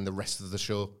TakeOver that then the rest of the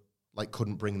show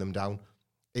couldn't bring them down.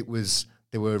 They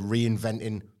were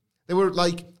reinventing, they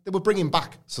were bringing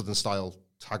back Southern style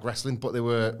tag wrestling, but they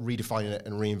were redefining it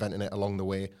and reinventing it along the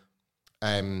way.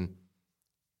 I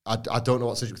don't know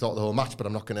what Sidgwick thought of the whole match, but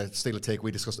I'm not going to steal a take.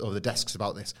 We discussed over the desks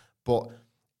about this, but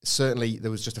certainly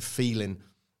there was just a feeling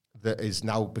that is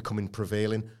now becoming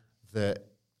prevailing that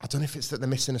I don't know if it's that they're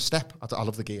missing a step. I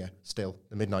love the gear still.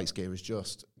 The Midnight's gear is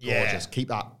just gorgeous. Keep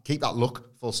that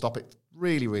look, full stop. It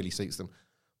really, really suits them.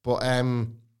 But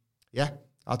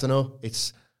I don't know.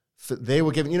 They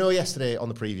were given, yesterday on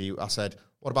the preview, I said,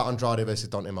 what about Andrade versus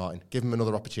Dante Martin? Give him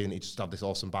another opportunity to have this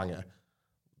awesome banger.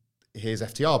 Here's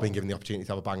FTR being given the opportunity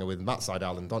to have a banger with Matt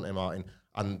Sydal and Dante Martin.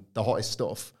 And the hottest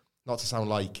stuff, not to sound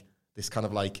like this kind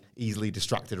of easily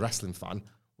distracted wrestling fan,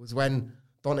 was when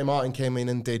Dante Martin came in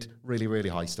and did really, really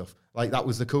high stuff. That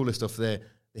was the coolest stuff there.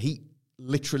 The heat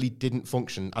literally didn't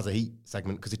function as a heat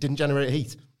segment because it didn't generate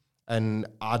heat. And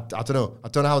I don't know. I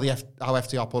don't know how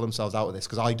FTR pull themselves out of this,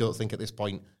 because I don't think at this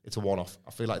point it's a one-off.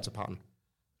 I feel like it's a pattern.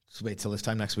 Just wait till this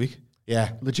time next week.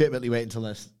 Yeah. Legitimately wait until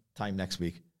this time next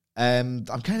week. I'm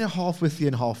kind of half with you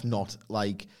and half not.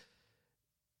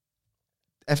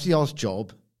 FTR's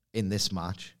job in this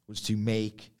match was to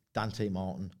make Dante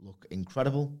Martin look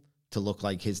incredible, to look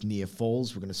like his near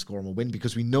falls. We're going to score him a win,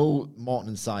 because we know Martin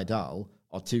and Sydal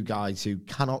are two guys who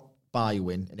cannot buy a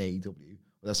win in AEW.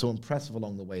 But they're so impressive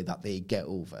along the way that they get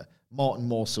over. Martin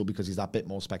more so because he's that bit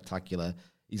more spectacular.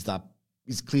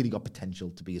 He's clearly got potential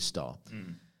to be a star.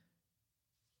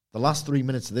 The last 3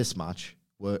 minutes of this match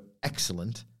were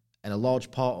excellent, and a large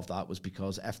part of that was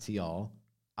because FTR,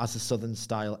 as a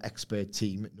Southern-style expert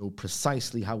team, know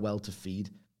precisely how well to feed,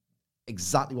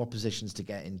 exactly what positions to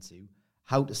get into,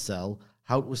 how to sell,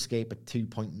 how to escape at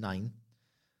 2.9.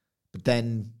 But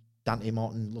then Dante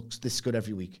Martin looks this good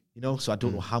every week, So I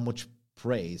don't know how much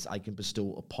praise I can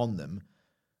bestow upon them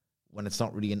when it's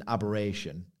not really an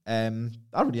aberration. I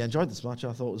really enjoyed this match.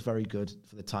 I thought it was very good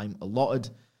for the time allotted.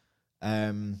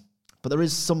 But there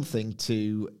is something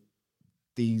to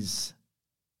these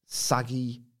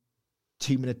saggy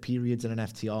 2-minute periods in an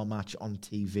FTR match on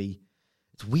TV.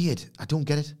 It's weird. I don't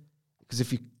get it. Because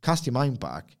if you cast your mind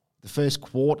back, the first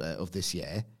quarter of this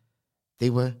year, they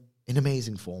were in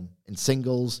amazing form. In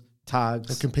singles, tags.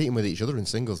 They're competing with each other in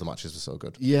singles. The matches were so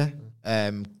good. Yeah.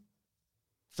 So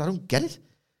I don't get it.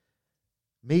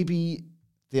 Maybe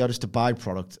they are just a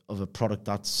byproduct of a product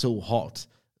that's so hot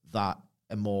that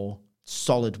a more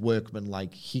solid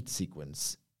workman-like heat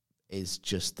sequence is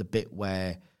just the bit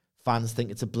where fans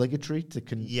think it's obligatory to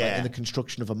in the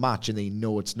construction of a match, and they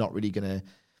know it's not really going to...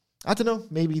 I don't know.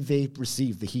 Maybe they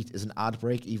receive the heat as an ad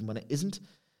break even when it isn't.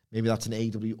 Maybe that's an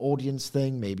AEW audience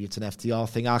thing. Maybe it's an FTR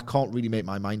thing. I can't really make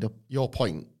my mind up. Your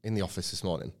point in the office this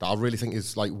morning that I really think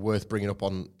is worth bringing up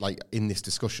on in this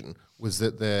discussion was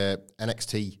that the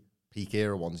NXT peak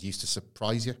era ones used to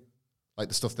surprise you.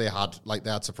 The stuff they had,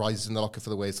 they had surprises in the locker for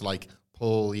the ways to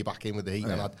pull you back in with the heat.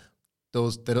 And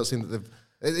they don't seem that they've...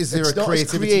 Is there a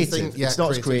creativity thing? Yeah, it's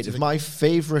not as creative. My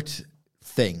favourite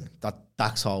thing that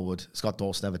Dax Harwood, Scott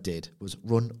Dawson ever did was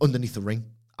run underneath the ring.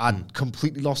 I'd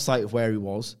completely lost sight of where he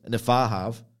was. And if I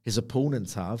have, his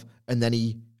opponents have. And then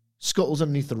he scuttles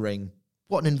underneath the ring.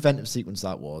 What an inventive sequence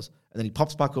that was. And then he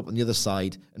pops back up on the other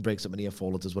side and breaks up an ear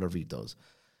fall or does whatever he does.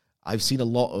 I've seen a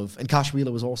lot of... And Cash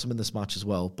Wheeler was awesome in this match as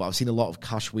well. But I've seen a lot of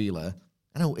Cash Wheeler.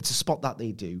 I know, it's a spot that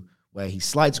they do where he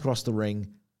slides across the ring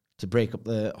to break up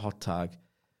the hot tag.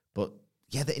 But,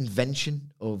 yeah, the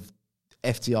invention of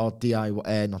FTR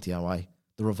DIY,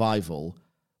 the Revival...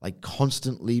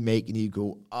 constantly making you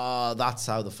go, that's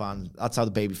how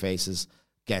the baby faces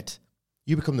get.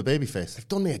 You become the baby face. They've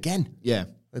done me again. Yeah.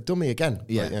 They've done me again.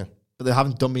 Yeah. But they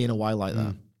haven't done me in a while like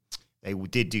that. They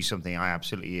did do something I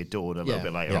absolutely adored a little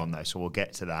bit later on, though, so we'll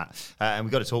get to that. And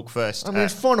we've got to talk first. I mean,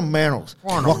 it's fundamentals.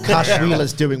 What Cash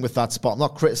Wheeler's doing with that spot. I'm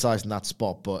not criticising that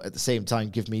spot, but at the same time,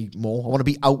 give me more. I want to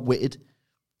be outwitted.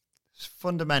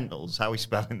 Fundamentals. How are we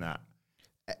spelling that?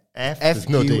 There's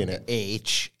no D in it.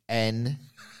 F-U-H-N.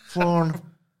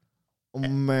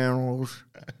 Fundamentals.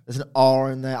 There's an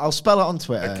R in there. I'll spell it on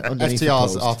Twitter.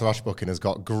 FTR's Arthur Ashe booking has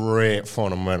got great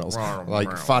fundamentals.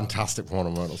 Like, fantastic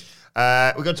fundamentals.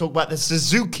 We're going to talk about the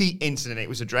Suzuki incident. It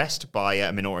was addressed by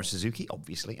Minoru Suzuki,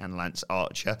 obviously, and Lance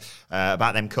Archer,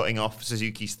 about them cutting off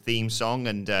Suzuki's theme song.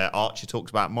 And Archer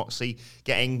talked about Moxley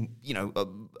getting,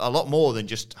 a lot more than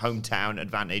just hometown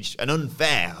advantage, an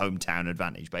unfair hometown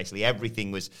advantage. Basically,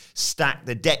 everything was stacked.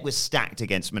 The deck was stacked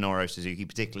against Minoru Suzuki,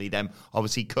 particularly them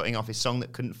obviously cutting off his song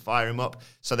that couldn't fire him up.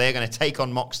 So they're going to take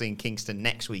on Moxley and Kingston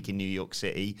next week in New York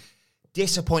City.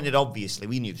 Disappointed, obviously.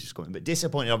 We knew this was coming, but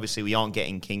disappointed, obviously, we aren't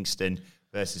getting Kingston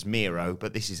versus Miro,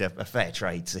 but this is a fair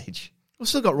trade, Sige. We've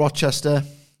still got Rochester.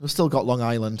 We've still got Long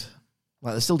Island.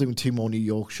 Like, they're still doing 2 more New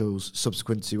York shows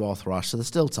subsequent to Arthur Ashe, so there's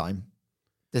still time.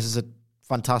 This is a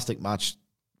fantastic match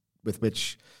with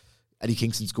which Eddie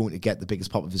Kingston's going to get the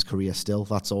biggest pop of his career still.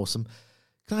 That's awesome.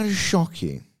 Can I just shock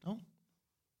you? Oh.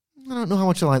 I don't know how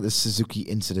much I like this Suzuki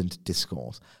incident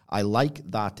discourse. I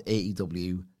like that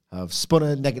AEW have spun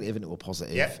a negative into a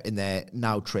positive in their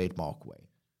now trademark way.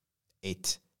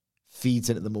 It feeds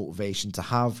into the motivation to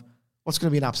have what's going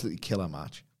to be an absolutely killer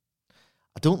match.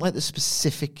 I don't like the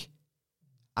specific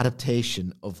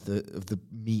adaptation of the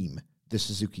meme, the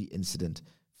Suzuki incident.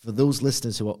 For those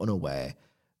listeners who are unaware,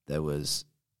 there was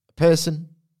a person,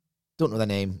 don't know their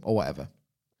name or whatever,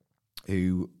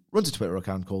 who runs a Twitter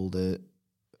account called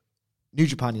New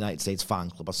Japan United States Fan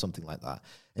Club or something like that.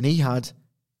 And he had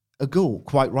a go,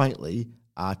 quite rightly,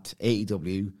 at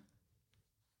AEW,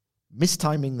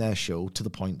 mistiming their show to the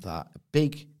point that a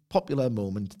big, popular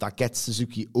moment that gets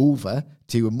Suzuki over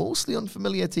to a mostly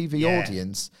unfamiliar TV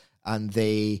audience, and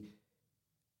they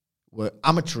were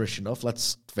amateurish enough,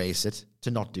 let's face it, to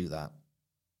not do that.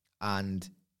 And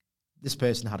this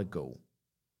person had a go.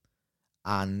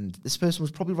 And this person was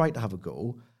probably right to have a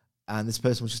go, and this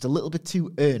person was just a little bit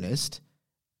too earnest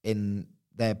in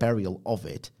their burial of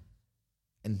it.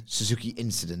 And Suzuki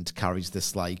incident carries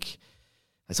this, like,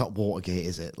 it's not Watergate,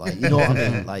 is it? Like, you know what I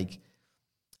mean? Like,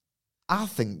 I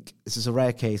think this is a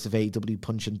rare case of AEW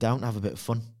punching down to have a bit of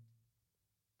fun.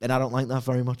 And I don't like that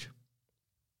very much.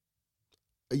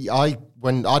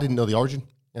 When I didn't know the origin,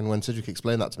 and when Suzuki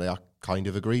explained that to me, I kind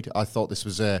of agreed. I thought this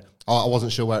was I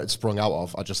wasn't sure where it sprung out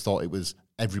of. I just thought it was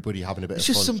everybody having a bit of fun. It's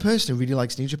just some person who really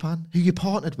likes New Japan, who you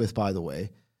partnered with, by the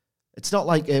way. It's not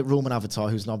like a Roman Avatar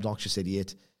who's an obnoxious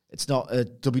idiot. It's not a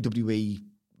WWE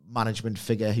management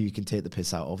figure who you can take the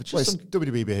piss out of. It's just it's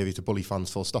WWE behaviour to bully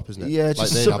fans full stop, isn't it? Yeah, it's like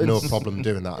just they have no problem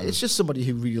doing that. It's just somebody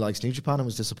who really likes New Japan and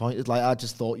was disappointed. Like, I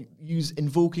just thought,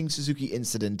 invoking Suzuki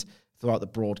incident throughout the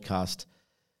broadcast,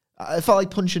 it felt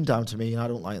like punching down to me, and I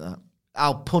don't like that.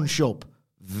 I'll punch up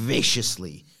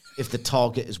viciously if the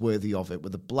target is worthy of it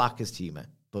with the blackest humour.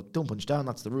 But don't punch down,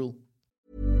 that's the rule.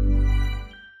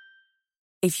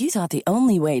 If you thought the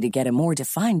only way to get a more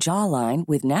defined jawline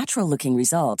with natural-looking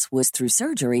results was through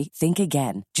surgery, think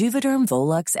again. Juvederm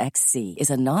Volux XC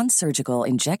is a non-surgical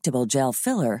injectable gel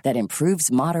filler that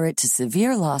improves moderate to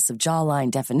severe loss of jawline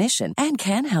definition and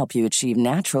can help you achieve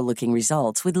natural-looking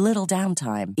results with little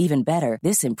downtime. Even better,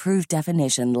 this improved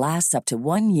definition lasts up to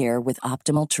 1 year with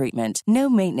optimal treatment. No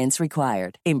maintenance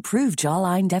required. Improve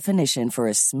jawline definition for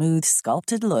a smooth,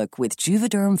 sculpted look with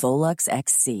Juvederm Volux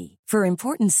XC. For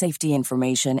important safety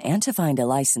information and to find a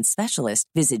licensed specialist,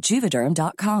 visit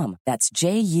Juvederm.com. That's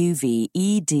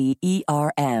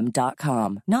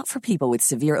JUVEDERM.com. Not for people with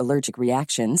severe allergic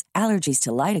reactions, allergies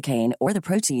to lidocaine, or the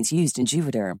proteins used in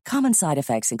Juvederm. Common side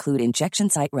effects include injection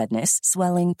site redness,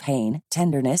 swelling, pain,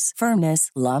 tenderness,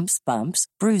 firmness, lumps, bumps,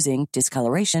 bruising,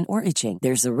 discoloration, or itching.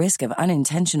 There's a risk of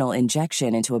unintentional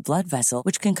injection into a blood vessel,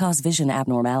 which can cause vision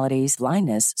abnormalities,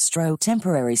 blindness, stroke,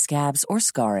 temporary scabs, or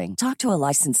scarring. Talk to a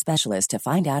licensed specialist to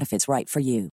find out if it's right for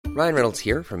you. Ryan Reynolds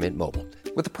here from Mint Mobile.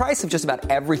 With the price of just about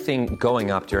everything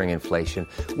going up during inflation,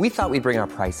 we thought we'd bring our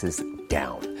prices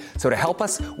down. So to help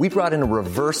us, we brought in a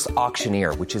reverse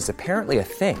auctioneer, which is apparently a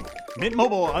thing. Mint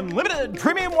Mobile Unlimited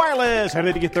Premium Wireless. How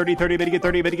to get 30, 30, bit to get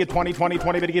 30, bit to get 20, 20,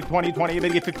 20, bit to get 20, 20, bit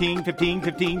to get 15, 15,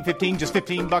 15, 15, just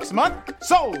 $15 a month?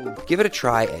 Sold! Give it a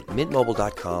try at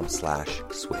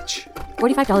mintmobile.com/switch.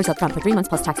 $45 up front for 3 months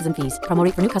plus taxes and fees. Promo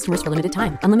rate for new customers for limited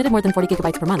time. Unlimited more than 40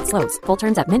 gigabytes per month. Slows full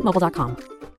terms at mintmobile.com.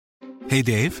 Hey,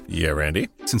 Dave. Yeah, Randy.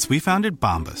 Since we founded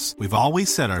Bombas, we've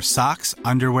always said our socks,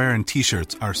 underwear, and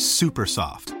T-shirts are super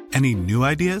soft. Any new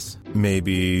ideas?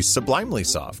 Maybe sublimely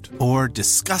soft. Or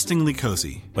disgustingly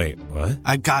cozy. Wait, what?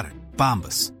 I got it.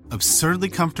 Bombas. Absurdly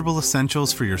comfortable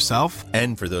essentials for yourself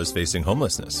and for those facing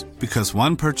homelessness. Because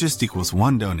one purchased equals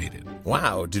one donated.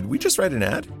 Wow, did we just write an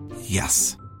ad?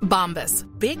 Yes. Bombas.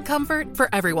 Big comfort for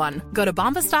everyone. Go to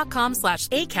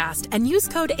bombas.com/ACAST and use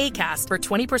code ACAST for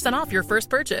 20% off your first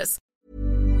purchase.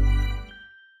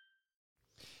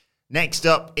 Next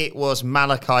up, it was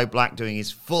Malachi Black doing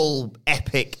his full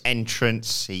epic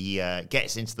entrance. He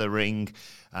gets into the ring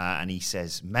and he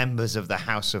says, "Members of the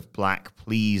House of Black,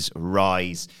 please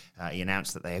rise." He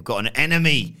announced that they have got an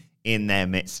enemy in their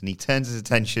midst, and he turns his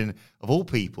attention, of all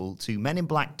people, to Men in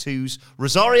Black 2's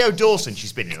Rosario Dawson.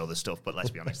 She's been in other stuff, but let's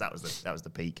be honest, that was the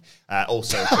peak. Of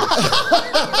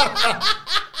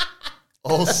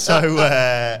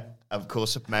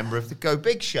course, a member of the Go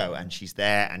Big Show, and she's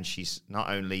there, and she's not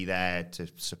only there to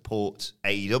support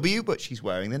AEW, but she's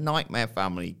wearing the Nightmare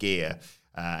Family gear.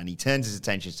 And he turns his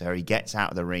attention to her. He gets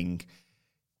out of the ring.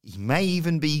 He may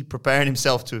even be preparing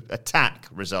himself to attack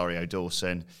Rosario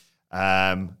Dawson.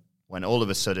 When all of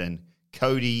a sudden,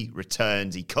 Cody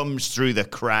returns. He comes through the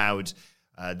crowd.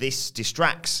 This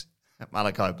distracts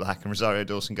Malachi Black, and Rosario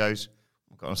Dawson goes,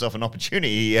 "I've got myself an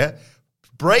opportunity here."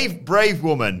 Brave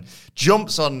woman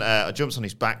jumps on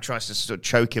his back, tries to sort of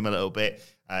choke him a little bit.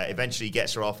 Eventually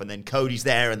gets her off, and then Cody's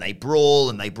there, and they brawl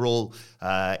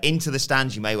into the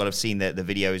stands. You may well have seen the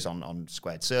videos on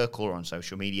Squared Circle or on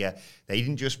social media. They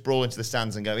didn't just brawl into the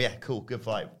stands and go, "Yeah, cool, good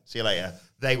fight, see you later."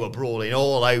 They were brawling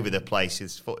all over the place.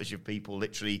 There's footage of people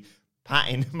literally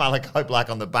patting Malachi Black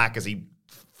on the back as he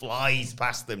flies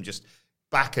past them, just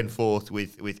back and forth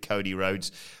with Cody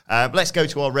Rhodes. Let's go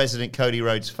to our resident Cody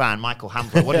Rhodes fan, Michael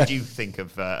Hamflett. What did you think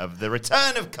of the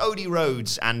return of Cody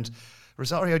Rhodes and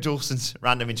Rosario Dawson's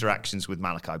random interactions with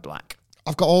Malachi Black?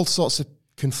 I've got all sorts of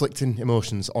conflicting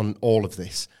emotions on all of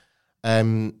this.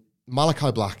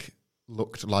 Malachi Black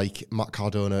looked like Matt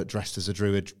Cardona dressed as a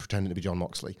druid pretending to be John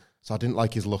Moxley. So I didn't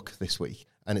like his look this week.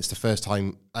 And it's the first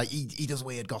time... he does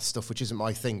weird goth stuff, which isn't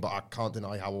my thing, but I can't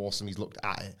deny how awesome he's looked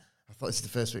at it. I thought this is the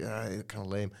first week, kind of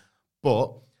lame.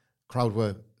 But crowd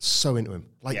were so into him.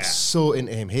 So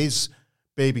into him. His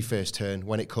babyface turn,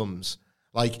 when it comes...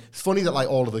 it's funny that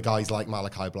all of the guys like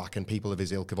Malachi Black and people of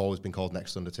his ilk have always been called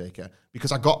Next Undertaker,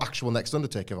 because I got actual Next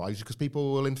Undertaker vibes because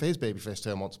people were in for his babyface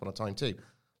turn once upon a time too.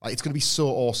 It's going to be so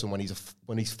awesome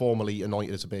when he's formally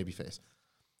anointed as a babyface.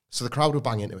 So the crowd will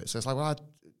bang into it. So it's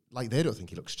they don't think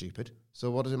he looks stupid.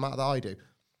 So what does it matter that I do?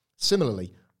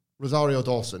 Similarly, Rosario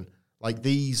Dawson,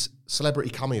 these celebrity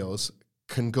cameos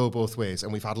can go both ways,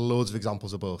 and we've had loads of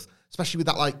examples of both, especially with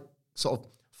that sort of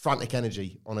frantic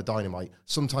energy on a Dynamite.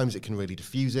 Sometimes it can really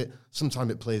diffuse it.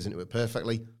 Sometimes it plays into it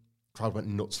perfectly. Crowd went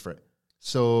nuts for it.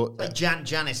 So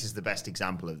Janice is the best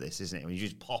example of this, isn't it? When you're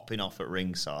just popping off at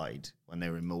ringside when they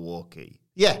were in Milwaukee.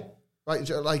 Yeah,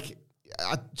 right.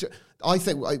 I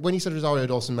think when you said Rosario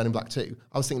Dawson, Men in Black 2,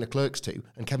 I was thinking of Clerks 2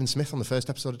 and Kevin Smith on the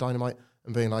first episode of Dynamite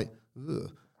and being like,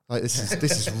 ugh. This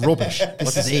is rubbish.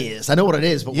 What it is. I know what it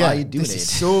is, but why are you doing this is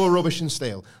so rubbish and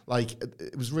stale.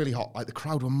 It was really hot. The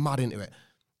crowd were mad into it.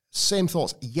 Same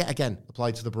thoughts yet again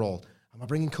applied to the brawl. Am I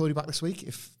bringing Cody back this week?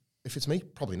 If it's me,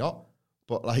 probably not.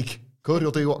 But Cody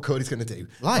will do what Cody's going to do.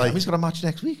 He's got a match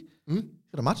next week. He's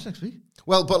got a match next week.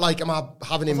 Well, but am I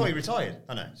having him? I thought he retired.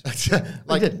 I know.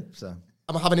 He didn't. So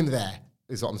am I having him there?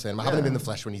 Is what I'm saying. Am I having him in the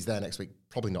flesh when he's there next week?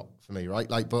 Probably not for me, right?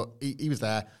 But he was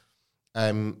there.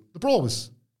 The brawl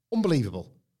was unbelievable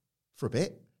for a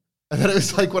bit, and then it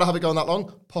was would I have it going that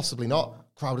long? Possibly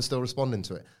not. Crowd is still responding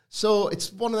to it. So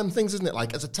it's one of them things, isn't it?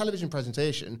 As a television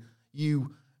presentation, you're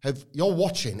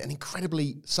watching an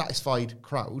incredibly satisfied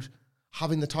crowd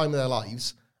having the time of their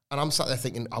lives, and I'm sat there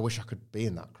thinking, I wish I could be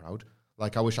in that crowd.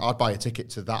 I wish I'd buy a ticket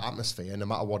to that atmosphere, no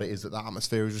matter what it is that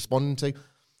atmosphere is responding to.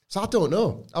 So I don't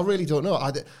know. I really don't know.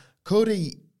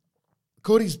 Cody's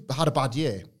had a bad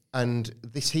year, and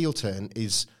this heel turn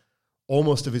is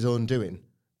almost of his own doing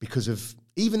because of...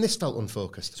 Even this felt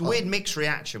unfocused. It's a weird mixed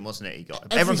reaction, wasn't it?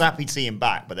 Everyone's happy to see him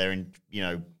back, but they're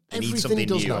they need something he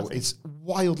does new. Now, it's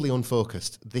wildly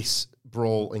unfocused, this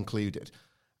brawl included.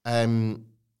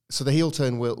 So the heel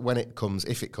turn will, when it comes,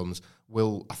 if it comes,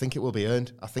 I think it will be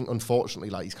earned. I think,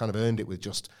 unfortunately, he's kind of earned it with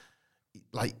just...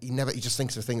 he just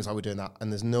thinks of things how we're doing that,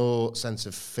 and there's no sense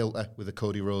of filter with the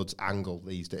Cody Rhodes angle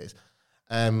these days.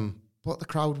 But the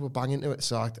crowd were banging into it,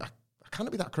 so I can't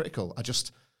be that critical. I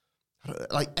just...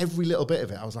 every little bit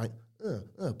of it, I was like,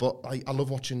 but I love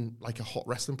watching a hot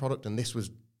wrestling product, and this was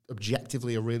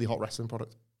objectively a really hot wrestling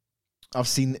product. I've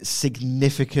seen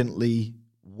significantly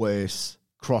worse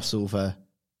crossover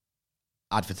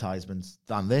advertisements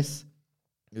than this.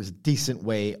 It was a decent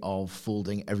way of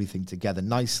folding everything together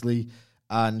nicely,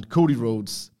 and Cody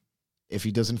Rhodes, if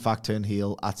he does in fact turn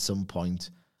heel at some point,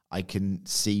 I can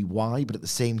see why, but at the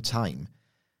same time,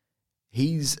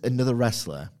 he's another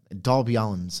wrestler. Darby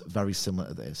Allin's very similar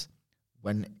to this.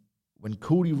 When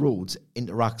Cody Rhodes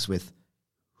interacts with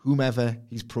whomever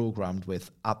he's programmed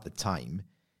with at the time,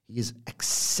 he is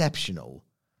exceptional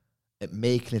at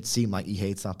making it seem like he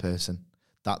hates that person.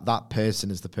 That person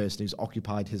is the person who's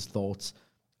occupied his thoughts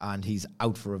and he's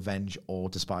out for revenge or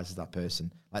despises that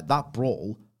person. Like that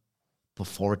brawl,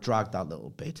 before it dragged that little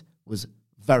bit, was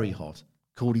very hot.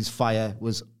 Cody's fire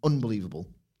was unbelievable.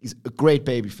 He's a great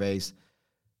babyface,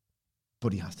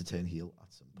 but he has to turn heel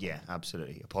at some point. Yeah,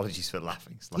 absolutely. Apologies for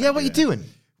laughing. Yeah, what are you doing?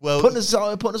 Well, putting us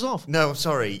off. No,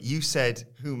 sorry. You said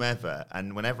whomever,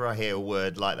 and whenever I hear a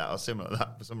word like that or similar to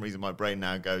that, for some reason my brain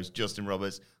now goes Justin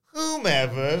Roberts.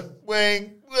 Whomever,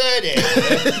 wing, whatever.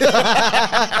 That's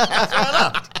why I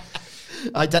laughed.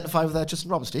 Identify with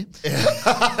Justin Roberts, do you?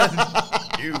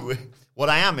 You. What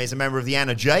I am is a member of the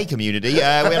Anna J community. We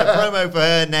had a promo for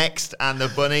her next, and the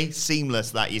bunny,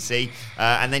 seamless that you see.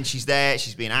 And then she's there,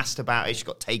 she's being asked about it. She's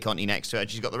got Tay Conti next to her,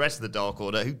 and she's got the rest of the Dark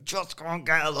Order who just can't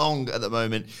get along at the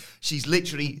moment. She's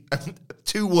literally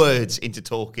 2 words into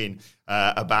talking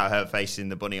about her facing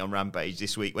the bunny on Rampage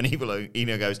this week when Evil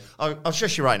Uno goes, I'll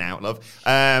shush you right now, love.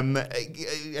 I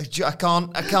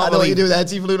can't I know what you do there.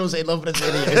 It's Evil Uno saying love, but it's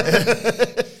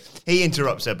idiot. He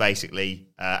interrupts her, basically.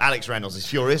 Alex Reynolds is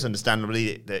furious,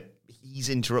 understandably, that he's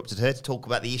interrupted her to talk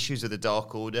about the issues of the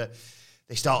Dark Order.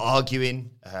 They start arguing.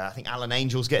 I think Alan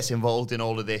Angels gets involved in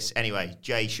all of this. Anyway,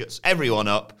 Jay shuts everyone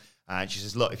up. And she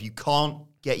says, look, if you can't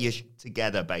get your shit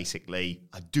together, basically,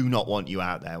 I do not want you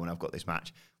out there when I've got this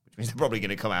match. Which means they're probably going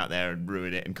to come out there and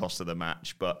ruin it and cost her the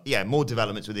match. But, yeah, more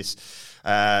developments with this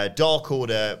Dark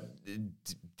Order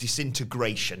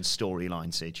disintegration storyline,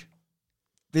 Sige.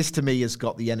 This, to me, has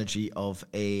got the energy of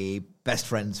a best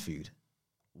friends feud,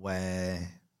 where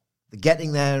the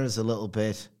getting there is a little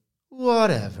bit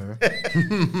whatever.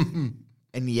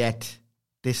 And yet,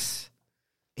 this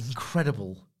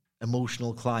incredible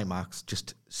emotional climax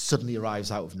just suddenly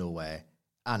arrives out of nowhere.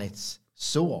 And it's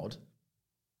so odd,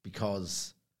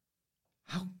 because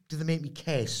how do they make me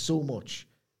care so much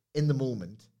in the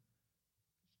moment,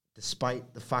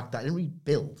 despite the fact that I didn't really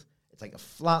build? It's like a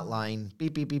flat line,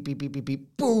 beep, beep, beep, beep, beep, beep,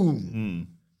 beep, boom.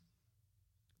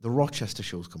 The Rochester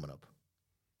show's coming up.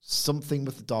 Something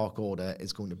with the Dark Order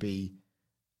is going to be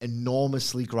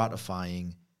enormously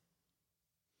gratifying,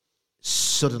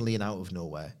 suddenly and out of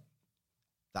nowhere.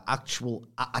 The actual,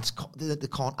 they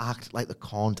can't act like they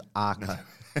can't act. No.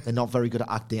 They're not very good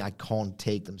at acting. I can't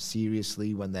take them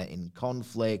seriously when they're in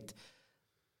conflict.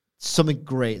 Something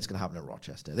great is going to happen at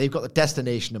Rochester. They've got the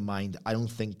destination in mind. I don't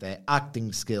think their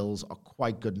acting skills are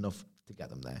quite good enough to get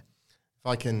them there. If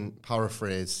I can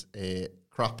paraphrase a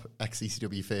crap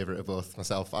ex-ECW favourite of both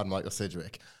myself and Michael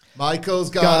Sidgwick,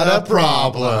 Michael's got a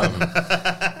problem.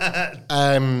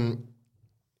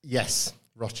 Yes,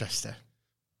 Rochester.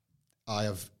 I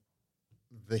have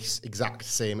this exact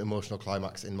same emotional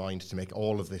climax in mind to make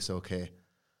all of this okay.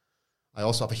 I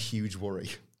also have a huge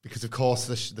worry, because, of course,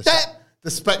 the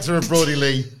spectre of Brody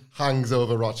Lee hangs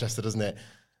over Rochester, doesn't it?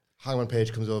 Hangman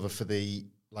Page comes over for the,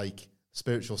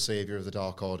 spiritual saviour of the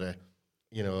Dark Order,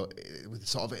 with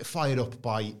sort of fired up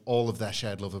by all of their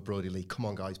shared love of Brody Lee. Come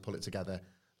on, guys, pull it together.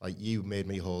 You made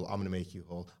me whole, I'm going to make you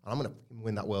whole. And I'm going to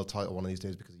win that world title one of these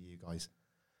days because of you guys.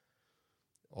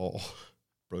 Oh,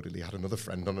 Brody Lee had another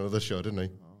friend on another show, didn't he?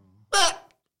 Oh.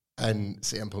 And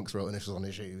CM Punk's wrote initials on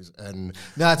his shoes. And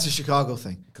no, it's a Chicago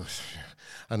thing. Gosh.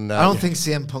 And, I don't think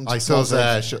CM Punk's... so's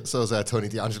Tony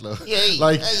D'Angelo. Yeah,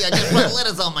 I just put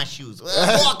letters on my shoes.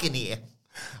 I'm walking here.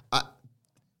 I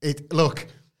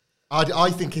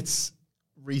think it's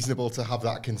reasonable to have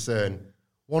that concern.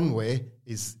 One way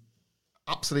is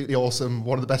absolutely awesome.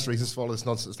 One of the best reasons for all this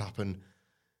nonsense to happen.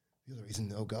 The other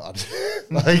reason, oh God.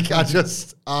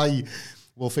 I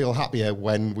will feel happier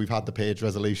when we've had the Page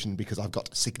resolution, because I've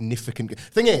got significant...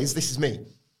 Thing is, this is me.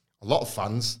 A lot of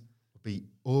fans will be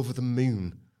over the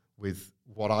moon with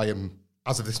what I am,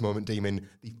 as of this moment, deeming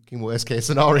the fucking worst case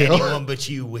scenario. Anyone but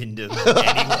you, Wyndham.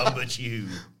 Anyone but you.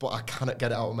 But I cannot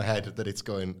get it out of my head that it's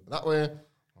going that way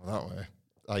or that way.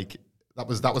 That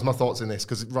was my thoughts in this,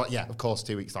 because of course,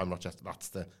 2 weeks time,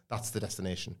 Rochester. That's the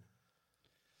destination.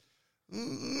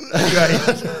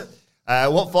 Right.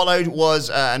 What followed was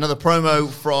another promo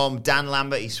from Dan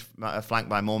Lambert. He's flanked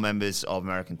by more members of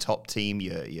American Top Team,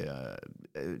 your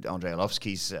Andre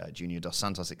Arlovsky's, Junior Dos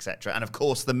Santos, etc. And, of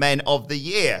course, the Men of the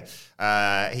Year.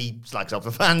 He slags off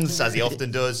the fans, as he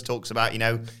often does, talks about,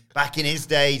 back in his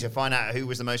day, to find out who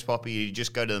was the most popular, you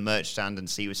just go to the merch stand and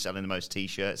see who's selling the most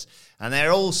T-shirts. And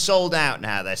they're all sold out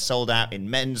now. They're sold out in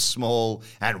men's small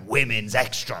and women's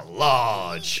extra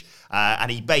large.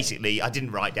 And he basically, I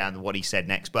didn't write down what he said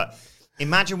next, but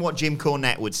imagine what Jim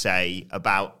Cornette would say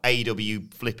about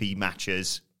AEW flippy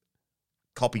matches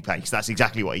copy paste. That's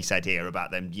exactly what he said here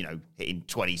about them, hitting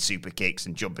 20 super kicks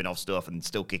and jumping off stuff and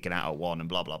still kicking out at one and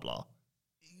blah, blah, blah.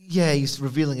 Yeah, he's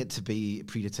revealing it to be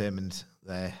predetermined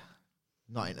there.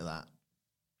 Not into that.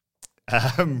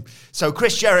 So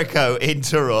Chris Jericho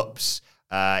interrupts.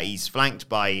 He's flanked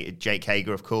by Jake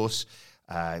Hager, of course.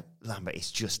 Lambert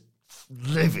is just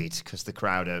livid because the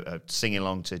crowd are singing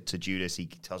along to Judas. He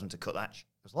tells him to cut that.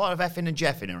 There's a lot of effing and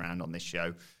jeffing around on this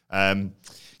show.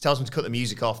 Tells him to cut the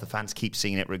music off. The fans keep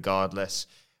singing it regardless.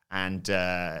 And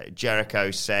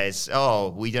Jericho says,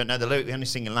 we don't know the lyrics. We only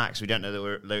sing in lax. We don't know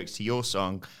the lyrics to your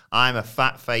song. I'm a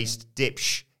fat-faced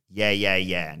dipsh. Yeah, yeah,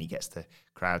 yeah. And he gets the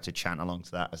crowd to chant along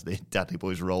to that as the Dudley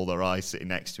Boys roll their eyes sitting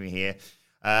next to me here.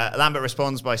 Lambert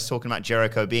responds by talking about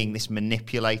Jericho being this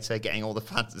manipulator, getting all the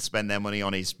fans to spend their money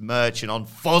on his merch and on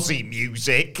fuzzy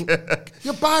music.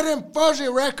 You buy them fuzzy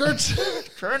records.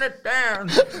 Turn it down.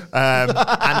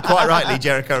 And quite rightly,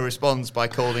 Jericho responds by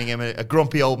calling him a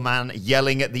grumpy old man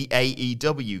yelling at the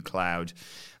AEW crowd.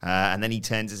 And then he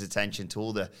turns his attention to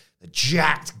all the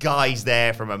jacked guys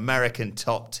there from American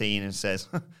Top Team and says,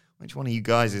 which one of you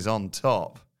guys is on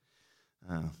top?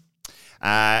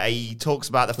 He talks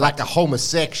about the fact... Like a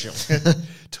homosexual.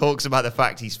 Talks about the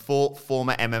fact he's fought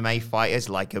former MMA fighters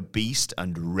like a beast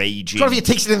and raging... What if he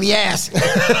takes it in the ass?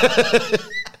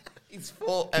 He's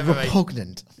fought MMA...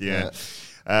 Repugnant. Yeah.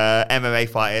 MMA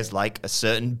fighters like a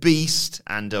certain beast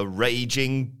and a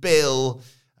raging Bill.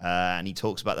 And he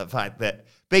talks about the fact that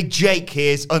Big Jake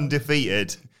here is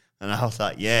undefeated. And I was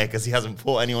like, yeah, because he hasn't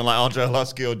fought anyone like Andre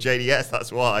Arlovsky or JDS,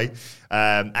 that's why.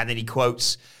 And then he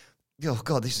quotes... Oh,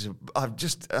 God, this is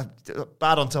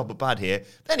bad on top of bad here.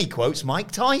 Then he quotes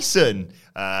Mike Tyson.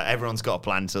 Everyone's got a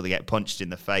plan until they get punched in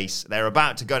the face. They're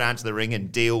about to go down to the ring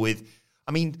and deal with,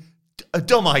 a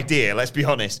dumb idea, let's be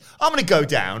honest. I'm going to go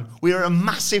down. We are at a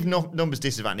massive numbers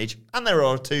disadvantage, and there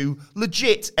are two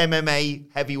legit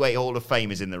MMA heavyweight Hall of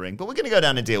Famers in the ring, but we're going to go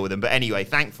down and deal with them. But anyway,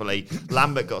 thankfully,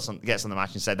 Lambert gets on the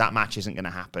match and said that match isn't going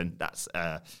to happen. That's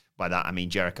by that, I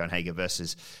mean Jericho and Hager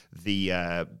versus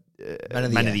the... Men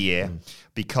of the Year,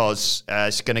 because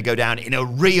it's going to go down in a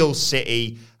real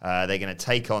city. They're going to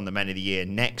take on the Men of the Year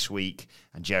next week.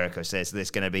 And Jericho says there's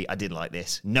going to be, I did like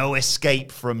this, no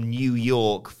escape from New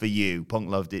York for you. Punk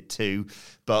loved it too.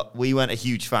 But we weren't a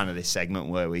huge fan of this segment,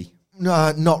 were we?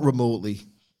 No, not remotely.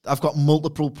 I've got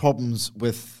multiple problems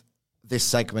with this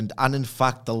segment and, in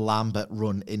fact, the Lambert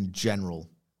run in general.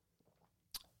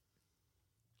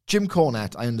 Jim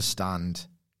Cornette, I understand.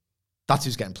 That's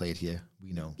who's getting played here.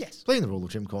 We know. Yes. Playing the role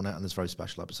of Jim Cornette on this very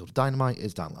special episode of Dynamite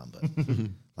is Dan Lambert.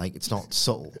 It's not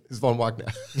subtle. It's Von Wagner.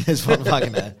 It's Von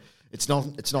Wagner. It's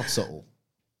not subtle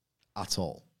at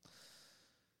all.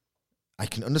 I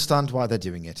can understand why they're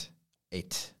doing it.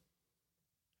 It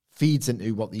feeds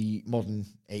into what the modern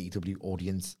AEW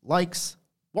audience likes,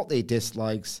 what they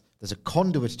dislikes. There's a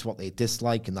conduit to what they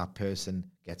dislike, and that person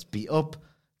gets beat up.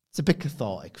 It's a bit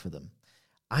cathartic for them.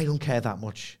 I don't care that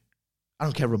much. I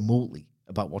don't care remotely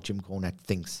about what Jim Cornette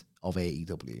thinks of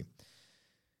AEW.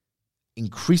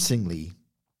 Increasingly,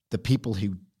 the people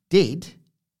who did,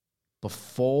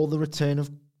 before the return of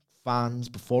fans,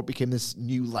 before it became this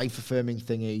new life-affirming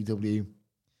thing, AEW,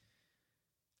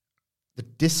 the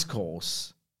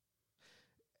discourse...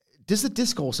 Does the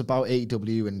discourse about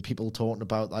AEW and people talking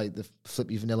about the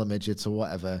flippy vanilla midgets or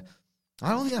whatever,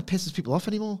 I don't think that pisses people off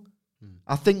anymore.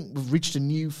 I think we've reached a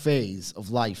new phase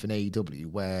of life in AEW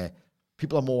where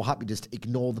people are more happy just to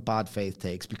ignore the bad faith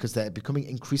takes because they're becoming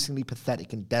increasingly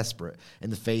pathetic and desperate in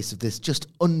the face of this just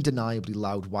undeniably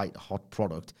loud, white, hot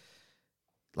product.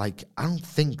 I don't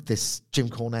think this Jim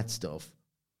Cornette stuff,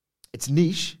 it's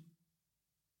niche.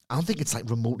 I don't think it's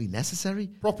remotely necessary.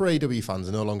 Proper AEW fans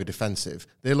are no longer defensive.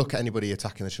 They look at anybody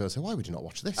attacking the show and say, why would you not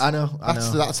watch this? I know.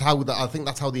 That's how I think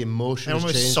that's how the emotion has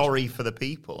changed. They're almost sorry for the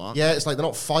people, aren't they? Yeah, it's like they're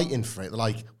not fighting for it. They're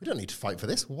like, we don't need to fight for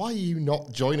this. Why are you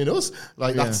not joining us?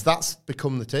 That's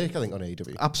become the take, I think, on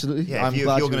AEW. Absolutely. Yeah, if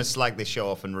you're going to slag this show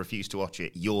off and refuse to watch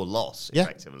it, your loss,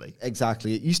 effectively.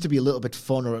 Exactly. It used to be a little bit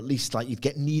fun, or at least you'd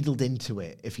get needled into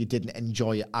it if you didn't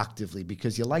enjoy it actively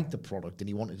because you liked the product and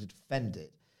you wanted to defend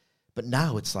it. But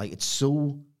now it's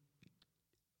so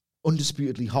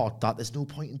undisputedly hot that there's no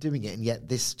point in doing it. And yet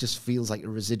this just feels like a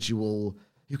residual,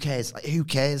 who cares? Who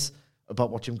cares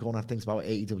about what Jim Cornette thinks about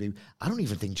AEW? I don't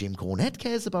even think Jim Cornette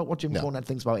cares about what Jim Cornette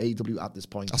thinks about AEW at this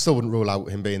point. I still wouldn't rule out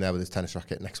him being there with his tennis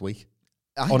racket next week.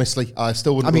 Honestly, I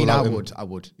still wouldn't rule out him. I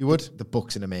would. You would? The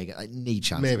Bucks and Omega, need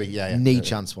chance. Maybe, yeah.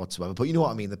 Chance whatsoever. But you know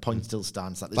what I mean? The point still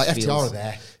stands. That this FTR are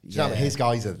there. His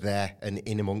guys are there and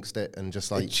in amongst it. And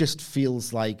it just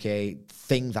feels like a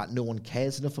thing that no one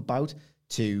cares enough about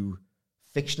to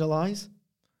fictionalize.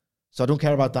 So I don't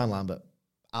care about Dan Lambert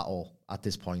at all at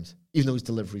this point, even though his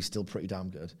delivery is still pretty damn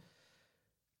good.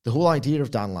 The whole idea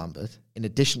of Dan Lambert, in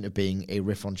addition to being a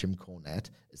riff on Jim Cornette,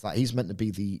 is that he's meant to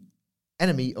be the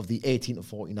enemy of the 18 to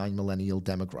 49 millennial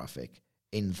demographic,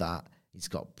 in that he's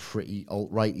got pretty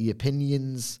alt-righty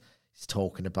opinions.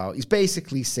 He's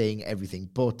basically saying everything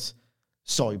but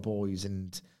soy boys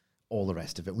and all the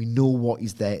rest of it. We know what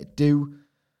he's there to do.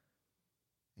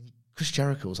 Chris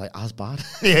Jericho's like as bad.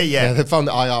 Yeah. They found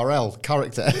the IRL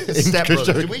character. Step Brothers.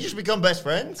 Did we just become best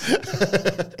friends?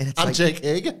 And Jake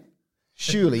Hager.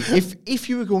 Surely, if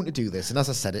you were going to do this, and as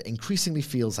I said, it increasingly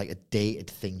feels like a dated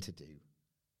thing to do.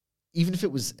 Even if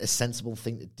it was a sensible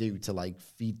thing to do to like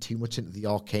feed too much into the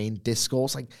arcane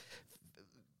discourse, like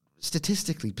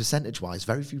statistically, percentage-wise,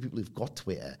 very few people who've got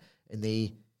Twitter and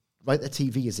they write their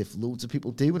TV as if loads of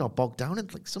people do and are bogged down,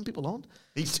 and like some people aren't.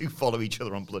 These two follow each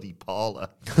other on bloody Parler.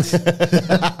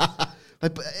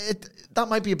 That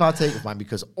might be a bad take of mine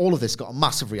because all of this got a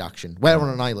massive reaction. We're on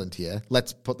an island here.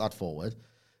 Let's put that forward.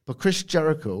 But Chris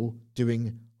Jericho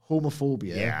doing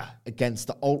homophobia against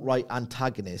the alt-right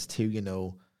antagonist who, you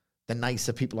know, the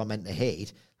nicer people are meant to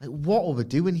hate. Like, what are we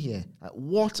doing here? Like,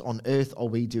 what on earth are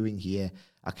we doing here?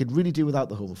 I could really do without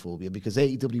the homophobia because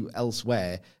AEW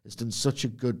elsewhere has done such a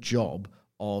good job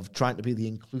of trying to be the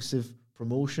inclusive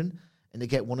promotion, and to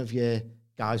get one of your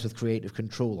guys with creative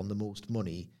control on the most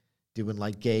money doing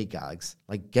like gay gags,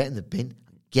 like get in the bin.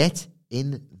 Get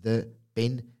in the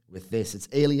bin with this. It's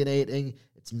alienating.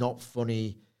 It's not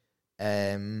funny.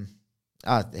 I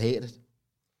hated it.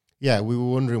 Yeah, we were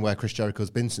wondering where Chris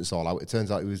Jericho's been since All Out. It turns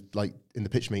out he was like in the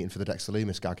pitch meeting for the Dexter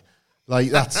Lumis gag.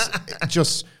 Like that's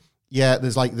just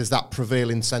there's that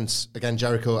prevailing sense again.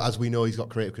 Jericho, as we know, he's got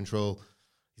creative control.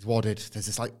 He's wadded. There's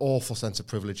this like awful sense of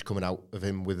privilege coming out of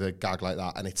him with a gag like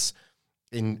that, and it's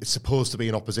supposed to be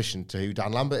in opposition to who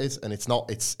Dan Lambert is, and it's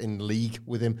not. It's in league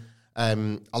with him.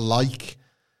 I like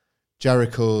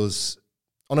Jericho's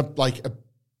on a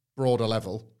broader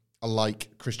level. I like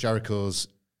Chris Jericho's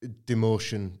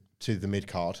demotion to the mid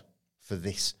card for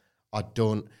this.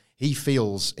 He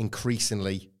feels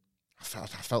increasingly. I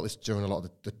felt this during a lot of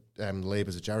the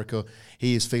labours of Jericho.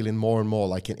 He is feeling more and more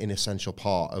like an inessential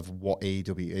part of what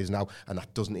AEW is now, and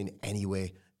that doesn't in any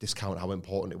way discount how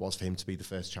important it was for him to be the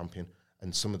first champion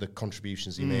and some of the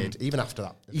contributions he made, even after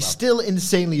that. He's still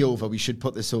insanely over. We should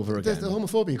put this over again. The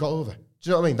homophobia got over. Do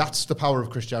you know what I mean? That's the power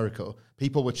of Chris Jericho.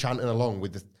 People were chanting along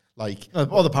with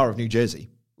or the power of New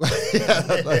Jersey.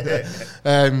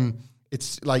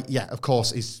 It's like, of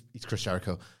course, he's Chris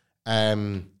Jericho.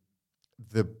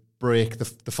 The break, the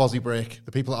Fozzy break,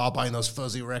 the people that are buying those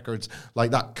fuzzy records, like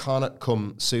that cannot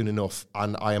come soon enough.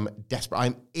 And I am desperate.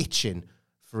 I'm itching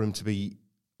for him to be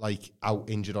like out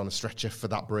injured on a stretcher for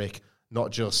that break,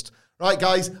 not just, right,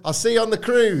 guys, I'll see you on the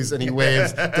cruise. And he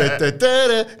waves. I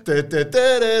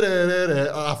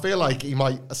feel like he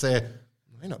might say,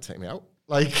 "Why not take me out?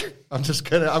 Like, I'm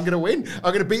gonna win.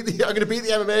 I'm gonna beat the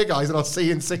MMA guys, and I'll see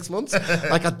you in 6 months."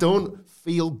 Like, I don't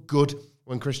feel good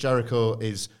when Chris Jericho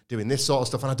is doing this sort of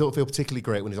stuff, and I don't feel particularly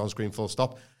great when he's on screen full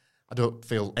stop. I don't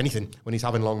feel anything when he's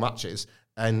having long matches,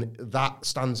 and that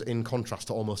stands in contrast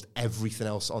to almost everything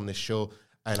else on this show.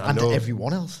 And I know to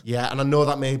everyone else. Yeah, and I know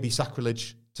that may be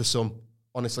sacrilege to some.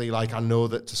 Honestly, like, I know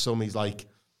that to some he's like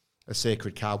a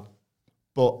sacred cow,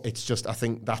 but it's just, I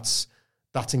think that's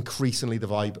increasingly the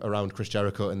vibe around Chris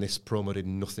Jericho, and this promo did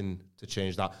nothing to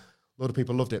change that. A lot of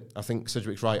people loved it. I think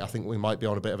Sidgwick's right. I think we might be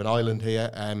on a bit of an island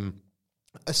here.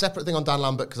 A separate thing on Dan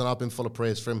Lambert, because I've been full of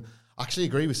praise for him. I actually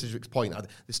agree with Sidgwick's point.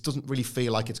 This doesn't really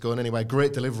feel like it's going anywhere.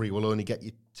 Great delivery will only get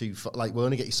you will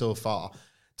only get you so far.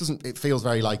 It feels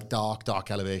very like dark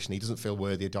elevation. He doesn't feel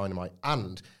worthy of Dynamite.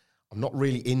 And I'm not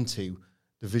really into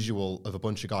the visual of a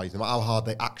bunch of guys, no matter how hard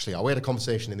they actually are. We had a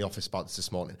conversation in the office about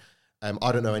this morning.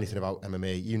 I don't know anything about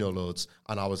MMA. You know loads.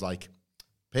 And I was like,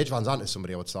 Paige Van Zandt is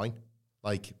somebody I would sign.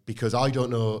 Like, because I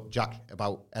don't know jack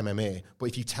about MMA, but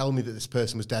if you tell me that this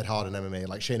person was dead hard in MMA,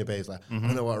 like Shayna Baszler, I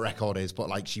don't know what her record is, but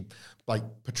like she like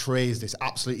portrays this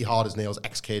absolutely hard as nails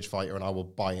ex-cage fighter, and I will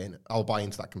buy in. I'll buy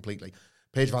into that completely.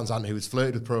 Paige Van Zandt, who has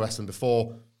flirted with pro wrestling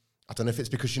before, I don't know if it's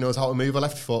because she knows how to move her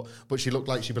left foot, but she looked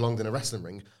like she belonged in a wrestling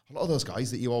ring. A lot of those guys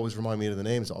that you always remind me of the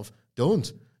names of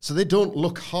don't. So they don't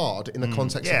look hard in the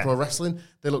context of pro wrestling.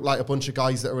 They look like a bunch of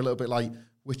guys that are a little bit like,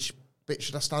 which bit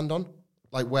should I stand on?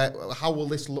 Like, how will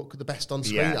this look the best on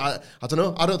screen? Yeah. I don't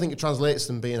know. I don't think it translates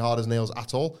them being hard as nails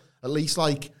at all. At least,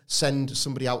 like, send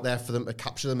somebody out there for them to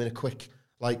capture them in a quick,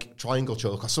 like, triangle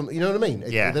choke or something. You know what I mean?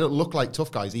 They don't look like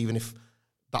tough guys, even if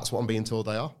that's what I'm being told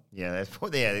they are. Yeah,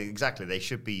 exactly. They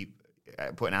should be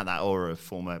putting out that aura of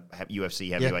former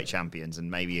UFC heavyweight champions,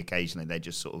 and maybe occasionally they're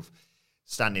just sort of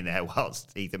standing there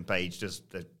whilst Ethan Page does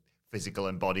the physical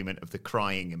embodiment of the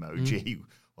crying emoji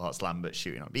whilst Lambert's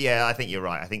shooting on. But yeah, I think you're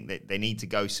right. I think that they need to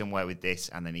go somewhere with this,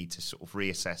 and they need to sort of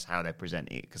reassess how they're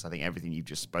presenting it, because I think everything you've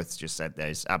both said there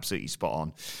is absolutely spot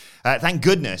on. Thank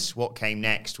goodness what came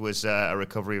next was a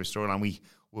recovery of a storyline we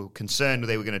were concerned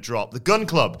they were going to drop. The Gun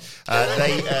Club.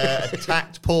 They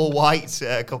attacked Paul White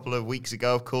a couple of weeks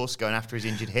ago, of course, going after his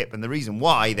injured hip. And the reason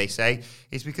why, they say,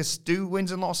 is because do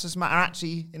wins and losses matter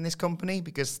actually in this company?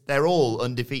 Because they're all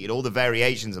undefeated. All the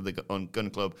variations of the Gun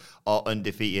Club are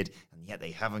undefeated. And yet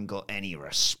they haven't got any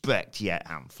respect yet,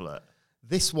 Hamflet.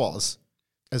 This was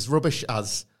as rubbish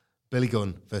as Billy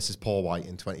Gunn versus Paul White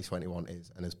in 2021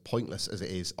 is, and as pointless as it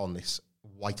is on this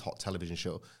white-hot television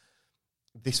show.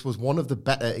 This was one of the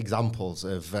better examples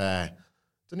of, I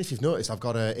don't know if you've noticed, I've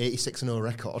got a 86-0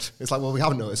 record. It's like, well, we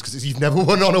haven't noticed because you've never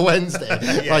won on a Wednesday.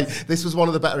 Yes. Like, this was one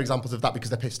of the better examples of that because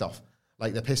they're pissed off.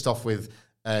 Like, they're pissed off with,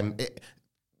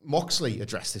 Moxley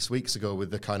addressed this weeks ago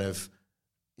with the kind of,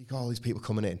 you got all these people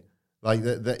coming in. Like,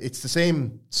 it's the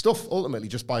same stuff, ultimately,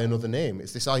 just by another name.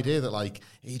 It's this idea that, like,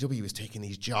 AEW is taking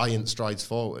these giant strides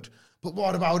forward. But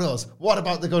what about us? What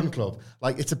about the Gun Club?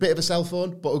 Like, it's a bit of a cell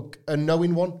phone, but a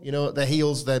knowing one. You know, their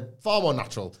heels, they're far more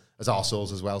natural as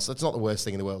arseholes as well, so it's not the worst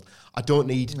thing in the world. I don't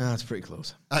need... No, it's pretty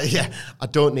close. I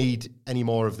don't need any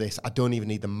more of this. I don't even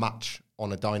need the match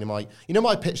on a Dynamite. You know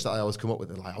my pitch that I always come up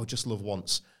with? Like, I would just love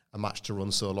once a match to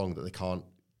run so long that they can't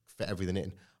fit everything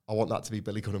in. I want that to be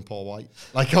Billy Gunn and Paul White.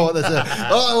 Like, I want there to,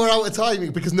 we're out of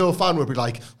timing, because no fan would be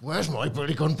like, where's my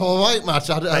Billy Gunn Paul White match?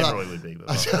 Ben Roy would be.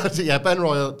 Yeah, Ben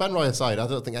Roy aside, I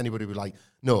don't think anybody would be like,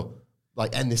 no,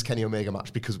 like, end this Kenny Omega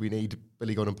match because we need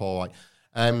Billy Gunn and Paul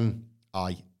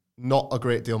White. Not a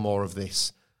great deal more of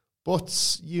this.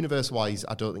 But universe-wise,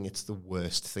 I don't think it's the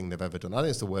worst thing they've ever done. I think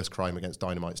it's the worst crime against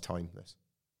Dynamite's time, this.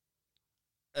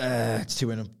 It's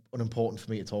too unimportant for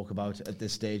me to talk about at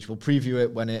this stage. We'll preview it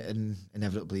when it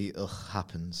inevitably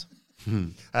happens.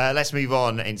 Let's move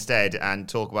on instead and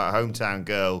talk about Hometown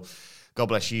Girl. God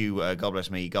bless you, God bless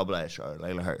me, God bless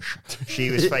Layla Hirsch. She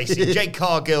was facing Jade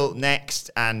Cargill next,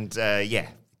 and the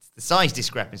size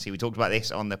discrepancy. We talked about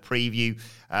this on the preview,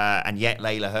 and yet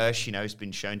Layla Hirsch, has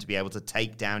been shown to be able to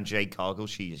take down Jade Cargill.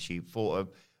 She fought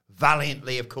her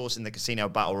valiantly, of course, in the Casino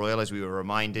Battle Royal, as we were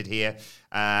reminded here.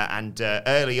 And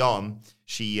early on,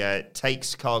 she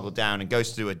takes Cargill down and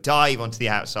goes to do a dive onto the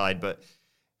outside, but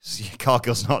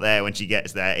Cargill's not there when she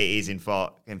gets there. It is, in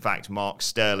fact, Mark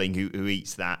Sterling who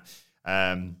eats that.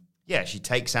 She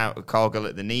takes out Cargill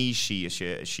at the knees. She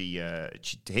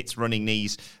hits running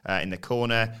knees in the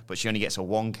corner, but she only gets a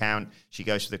 1 count. She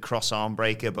goes for the cross arm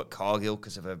breaker, but Cargill,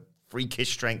 because of her freakish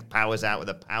strength, powers out with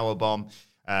a power bomb.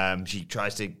 She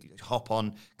tries to hop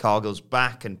on Cargill's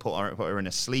back and put her in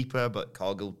a sleeper, but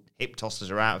Cargill hip tosses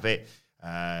her out of it.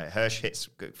 Hirsch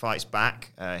fights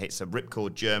back, hits a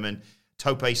ripcord German,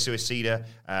 tope suicida,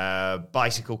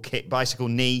 bicycle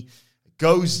knee,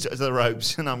 goes to the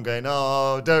ropes, and I'm going,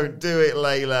 oh, don't do it,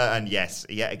 Layla. And yes,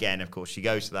 yet again, of course, she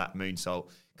goes to that moonsault.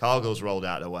 Cargill's rolled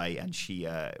out of the way, and she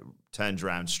turns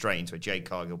around straight into a Jade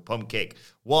Cargill pump kick.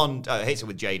 Hits it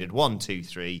with Jaded, 1, 2,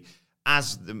 3.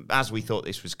 As we thought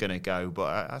this was going to go,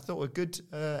 but I thought a good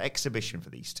exhibition for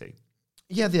these two.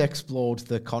 Yeah, they explored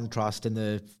the contrast in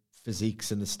the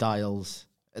physiques and the styles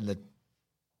and the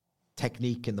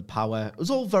technique and the power. It was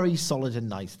all very solid and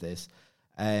nice, this,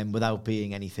 without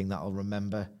being anything that I'll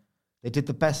remember. They did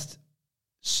the best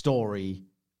story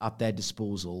at their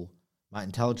disposal. My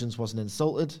intelligence wasn't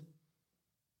insulted.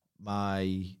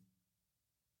 My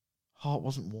heart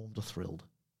wasn't warmed or thrilled.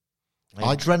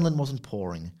 My adrenaline wasn't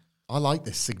pouring. I like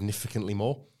this significantly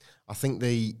more. I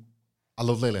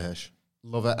love Layla Hirsch.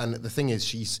 Love her. And the thing is,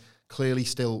 she's clearly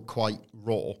still quite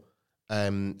raw,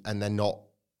 and they're not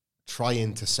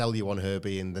trying to sell you on her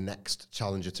being the next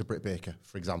challenger to Britt Baker,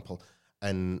 for example.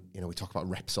 And, we talk about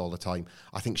reps all the time.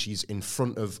 I think she's in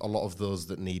front of a lot of those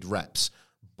that need reps,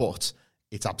 but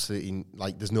it's absolutely,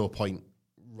 like, there's no point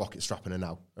rocket strapping her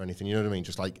now or anything. You know what I mean?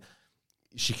 Just, like,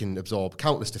 she can absorb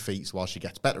countless defeats while she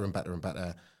gets better and better and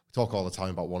better. Talk all the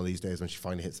time about one of these days when she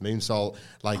finally hits the moonsault.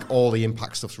 Like, all the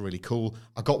impact stuff's really cool.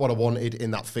 I got what I wanted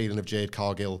in that feeling of Jade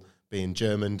Cargill being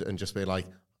German and just being like,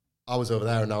 I was over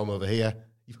there and now I'm over here.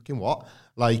 You fucking what?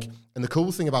 Like, and the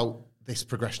cool thing about this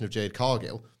progression of Jade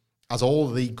Cargill, as all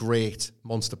the great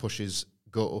monster pushes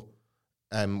go,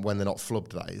 when they're not flubbed,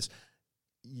 that is,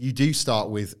 you do start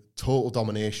with total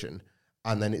domination,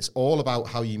 and then it's all about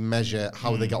how you measure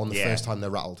how they get on the first time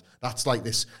they're rattled. That's like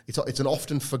this, it's an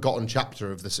often forgotten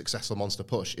chapter of the successful monster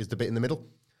push, is the bit in the middle,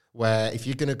 where if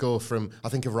you're going to go from, I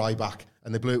think of Ryback,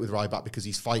 and they blew it with Ryback because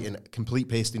he's fighting complete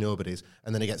pasty nobodies,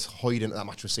 and then he gets hoyed into that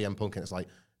match with CM Punk, and it's like,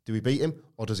 do we beat him,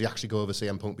 or does he actually go over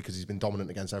CM Punk because he's been dominant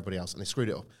against everybody else, and they screwed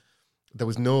it up. there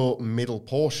was no middle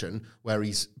portion where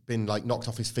he's been like knocked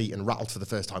off his feet and rattled for the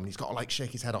first time, and he's got to like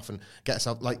shake his head off and get us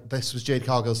out. Like, this was Jade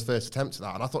Cargill's first attempt at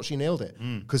that, and I thought she nailed it,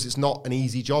 because it's not an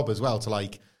easy job as well to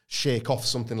like shake off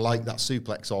something like that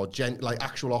suplex or like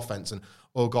actual offense. And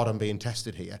oh god, I'm being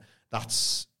tested here.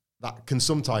 That can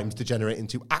sometimes degenerate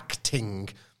into acting.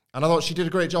 And I thought she did a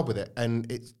great job with it.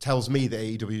 And it tells me that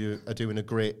AEW are doing a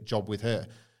great job with her.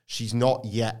 She's not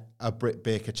yet a Britt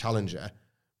Baker challenger,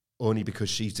 only because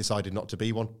she's decided not to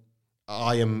be one.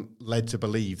 I am led to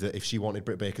believe that if she wanted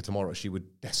Britt Baker tomorrow, she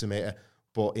would decimate her.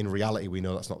 But in reality, we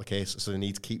know that's not the case. So they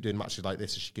need to keep doing matches like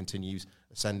this as she continues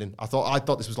ascending. I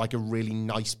thought this was like a really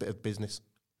nice bit of business.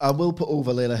 I will put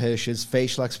over Layla Hirsch's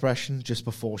facial expression just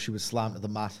before she was slammed to the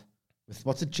mat. With,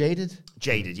 what's it, Jaded?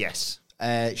 Jaded, yes.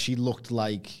 She looked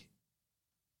like,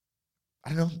 I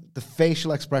don't know, the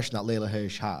facial expression that Layla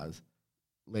Hirsch,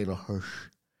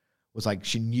 was like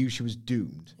she knew she was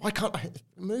doomed. Why can't I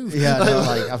move? Yeah,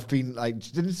 no,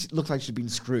 she didn't look like she'd been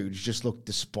screwed. She just looked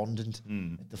despondent.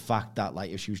 The fact that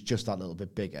like if she was just that little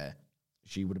bit bigger,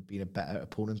 she would have been a better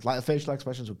opponent. Like the facial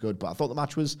expressions were good, but I thought the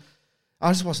match was,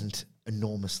 I just wasn't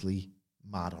enormously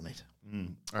mad on it.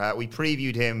 We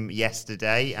previewed him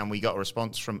yesterday, and we got a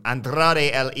response from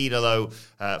Andrade El Idolo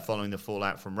following the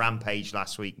fallout from Rampage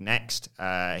last week. Next,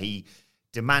 he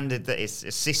demanded that his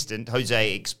assistant,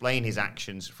 Jose, explain his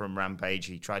actions from Rampage.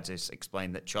 He tried to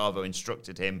explain that Chavo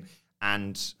instructed him,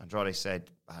 and Andrade said,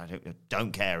 I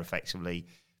don't care, effectively.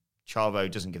 Chavo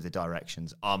doesn't give the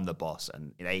directions. I'm the boss.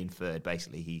 And they inferred,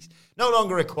 basically, he's no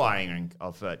longer requiring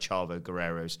of Chavo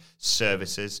Guerrero's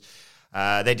services.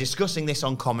 They're discussing this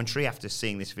on commentary after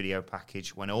seeing this video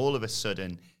package, when all of a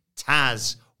sudden,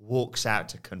 Taz walks out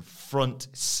to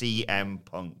confront CM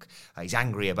Punk. He's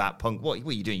angry about Punk. What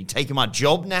are you doing? You taking my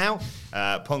job now?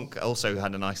 Punk also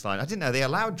had a nice line. I didn't know they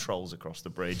allowed trolls across the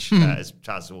bridge as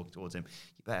Taz walked towards him.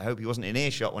 You better hope he wasn't in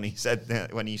earshot when you said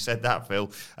that,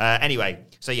 Phil. Anyway,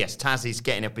 so yes, Taz is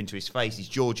getting up into his face. He's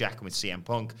jaw-jacking with CM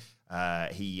Punk.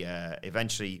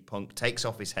 Eventually, Punk takes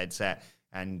off his headset,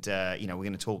 and we're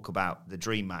going to talk about the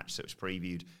dream match that was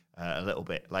previewed a little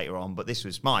bit later on, but this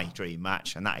was my dream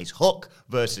match, and that is Hook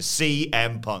versus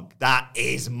CM Punk. That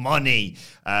is money.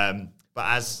 But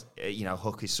as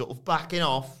Hook is sort of backing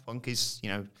off, Punk is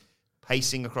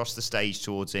pacing across the stage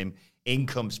towards him. In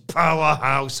comes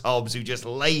Powerhouse Hobbs, who just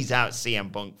lays out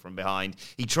CM Punk from behind.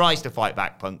 He tries to fight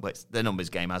back Punk, but it's the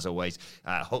numbers game as always.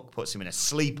 Hook puts him in a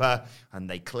sleeper, and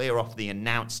they clear off the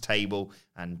announce table,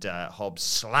 and Hobbs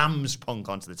slams Punk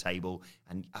onto the table.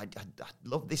 And I'd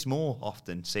love this more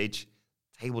often, Sidge.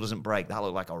 Table doesn't break. That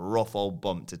looked like a rough old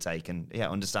bump to take, and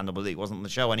understandable that it wasn't on the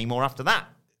show anymore after that.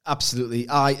 Absolutely.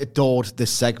 I adored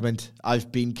this segment.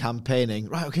 I've been campaigning.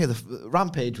 Right, okay, the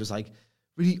Rampage was like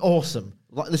really awesome.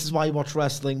 This is why you watch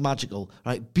wrestling, magical.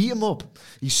 Right, beat him up.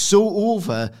 He's so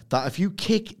over that if you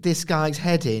kick this guy's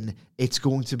head in, it's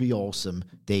going to be awesome.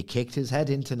 They kicked his head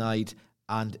in tonight,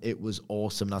 and it was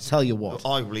awesome. And I'll tell you what.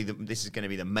 I believe this is going to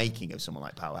be the making of someone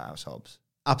like Powerhouse Hobbs.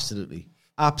 Absolutely.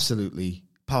 Absolutely.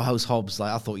 Powerhouse Hobbs,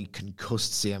 I thought he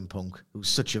concussed CM Punk, who's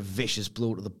such a vicious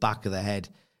blow to the back of the head.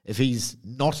 If he's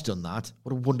not done that,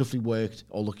 what a wonderfully worked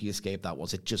or lucky escape that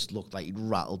was. It just looked like he'd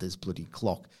rattled his bloody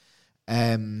clock.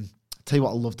 Tell you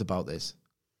what I loved about this.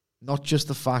 Not just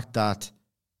the fact that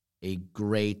a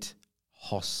great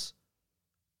Hoss,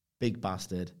 big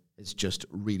bastard, has just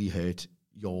really hurt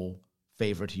your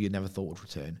favourite who you never thought would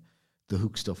return. The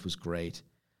Hook stuff was great.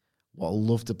 What I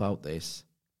loved about this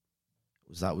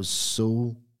was that it was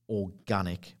so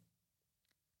organic,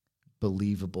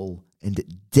 believable, and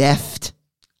deft.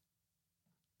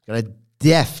 Got a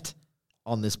deft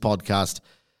on this podcast.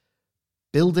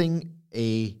 Building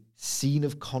a scene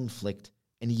of conflict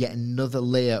and yet another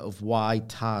layer of why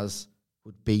Taz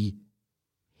would be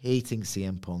hating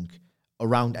CM Punk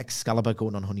around Excalibur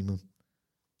going on honeymoon.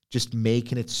 Just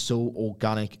making it so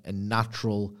organic and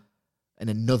natural,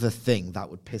 and another thing that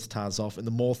would piss Taz off. And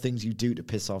the more things you do to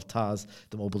piss off Taz,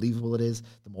 the more believable it is,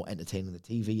 the more entertaining the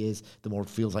TV is, the more it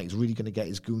feels like he's really going to get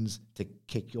his goons to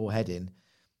kick your head in.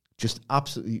 Just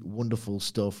absolutely wonderful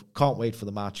stuff. Can't wait for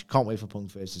the match. Can't wait for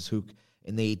Punk versus Hook.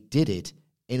 And they did it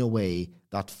in a way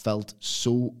that felt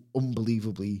so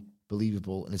unbelievably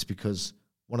believable, and it's because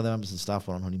one of the members of the staff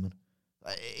were on honeymoon.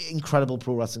 Incredible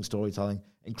pro wrestling storytelling,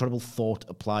 incredible thought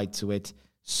applied to it,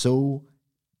 so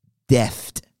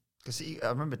deft. Because I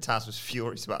remember Taz was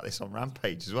furious about this on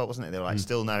Rampage as well, wasn't it? They were like,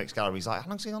 still no Excalibur. He's like, how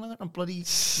long's he on bloody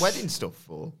wedding stuff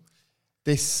for?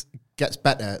 This gets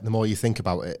better the more you think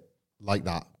about it like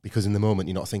that, because in the moment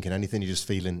you're not thinking anything, you're just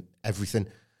feeling everything.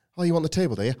 Oh, you want the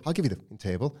table, do you? I'll give you the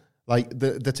table. Like,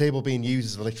 the table being used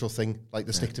as a literal thing, like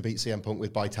the stick to beat CM Punk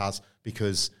with by Taz,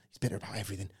 because he's bitter about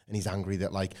everything, and he's angry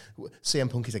that, like, CM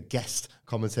Punk is a guest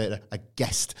commentator,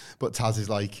 but Taz is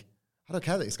like, I don't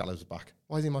care that Excalibur's back.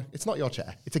 Why is he it's not your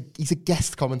chair. He's a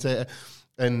guest commentator.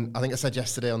 And I think I said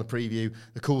yesterday on the preview,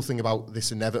 the cool thing about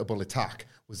this inevitable attack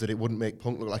was that it wouldn't make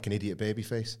Punk look like an idiot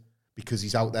babyface, because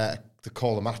he's out there to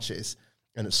call the matches,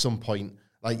 and at some point,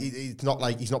 like, it's not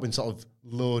like he's not been sort of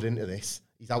lured into this.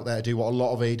 He's out there to do what a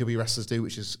lot of AEW wrestlers do,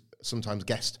 which is sometimes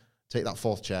guest, take that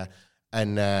fourth chair.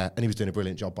 And he was doing a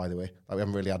brilliant job, by the way. Like, we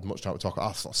haven't really had much time to talk.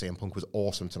 I thought CM Punk was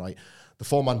awesome tonight. The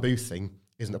 4-man booth thing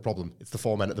isn't a problem. It's the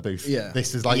 4 men at the booth. Yeah.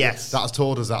 This is like, that has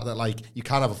told us that like, you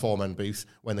can have a 4-man booth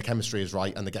when the chemistry is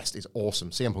right and the guest is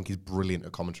awesome. CM Punk is brilliant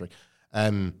at commentary.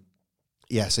 So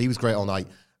he was great all night.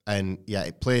 And yeah,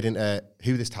 it played into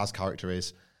who this Taz character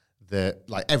is.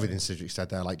 Like everything Cedric said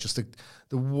there, like just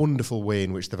the wonderful way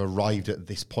in which they've arrived at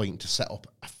this point to set up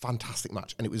a fantastic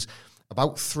match. And it was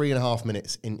about 3.5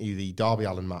 minutes into the Darby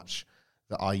Allin match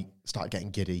that I started getting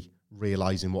giddy,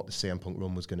 realising what the CM Punk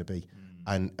run was going to be.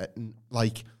 And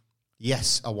like,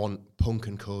 yes, I want Punk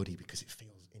and Cody because it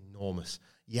feels enormous.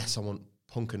 Yes, I want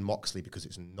Punk and Moxley because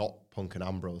it's not Punk and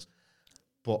Ambrose.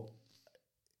 But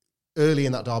early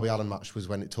in that Darby Allin match was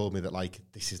when it told me that, like,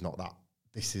 this is not that.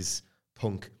 This is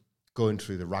Punk going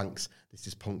through the ranks. This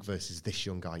is Punk versus this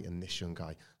young guy and this young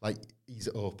guy. Like, he's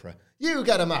at Oprah. You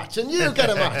get a match, and you get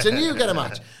a match, and you get a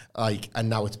match. Like, and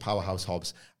now it's Powerhouse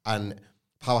Hobbs. And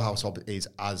Powerhouse Hobbs is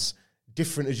as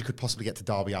different as you could possibly get to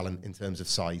Darby Allin in terms of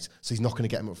size. So he's not going to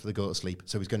get him up for the go to sleep.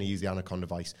 So he's going to use the Anaconda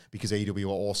Vice, because AEW are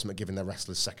awesome at giving their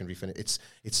wrestlers secondary finish.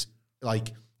 It's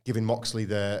like giving Moxley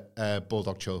the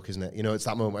Bulldog choke, isn't it? You know, it's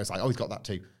that moment where it's like, oh, he's got that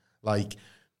too. Like,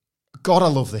 God, I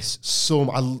love this so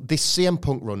much. This CM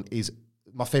Punk run is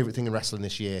my favourite thing in wrestling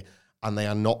this year, and they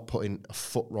are not putting a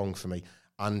foot wrong for me.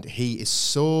 And he's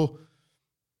so,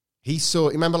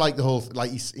 remember, like, the whole,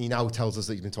 like, he now tells us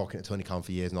that he's been talking to Tony Khan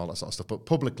for years and all that sort of stuff, but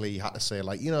publicly he had to say,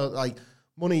 like, you know, like,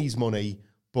 money's money,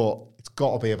 but it's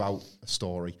got to be about a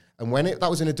story. And when that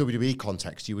was in a WWE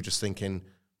context, you were just thinking,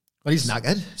 well, he's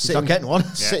knackered. He's not getting one.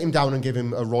 Sit him down and give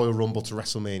him a Royal Rumble to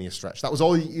WrestleMania stretch. That was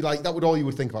all all you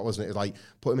would think about, wasn't it? Like,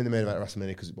 put him in the main event of WrestleMania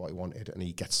because it's what he wanted, and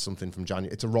he gets something from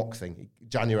January. It's a Rock thing,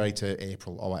 January to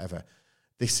April or whatever.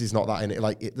 This is not that in it.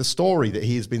 Like, the story that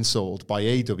he has been sold by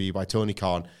AEW, by Tony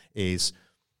Khan, is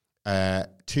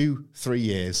 2-3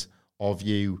 years of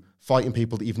you fighting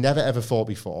people that you've never ever fought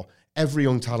before. Every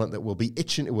young talent that will be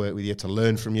itching to work with you, to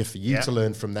learn from you, for you to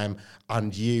learn from them,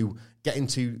 and you getting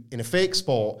to, in a fake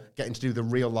sport, getting to do the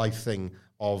real life thing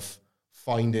of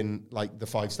finding, like, the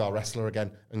 5-star wrestler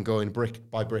again and going brick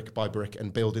by brick by brick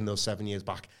and building those 7 years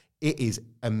back. It is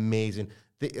amazing.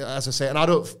 As I say, and I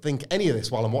don't think any of this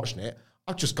while I'm watching it,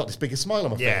 I've just got this biggest smile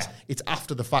on my face. It's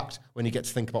after the fact when you get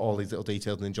to think about all these little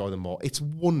details and enjoy them more. It's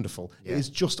wonderful. Yeah. It is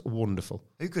just wonderful.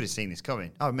 Who could have seen this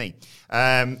coming? Oh, me.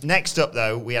 Next up,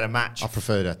 though, we had a match. I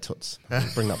prefer that, Tuts.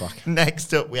 Bring that back.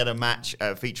 Next up, we had a match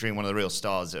featuring one of the real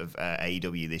stars of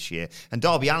AEW this year. And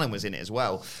Darby Allin was in it as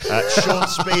well. Sean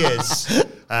Spears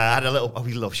had a little... Oh,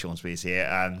 we love Sean Spears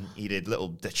here. He did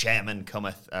the chairman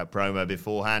cometh promo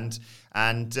beforehand.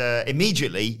 And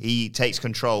immediately he takes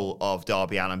control of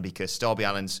Darby Allin, because Darby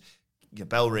Allin's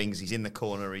bell rings, he's in the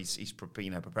corner, he's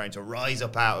preparing to rise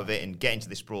up out of it and get into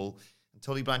this brawl. And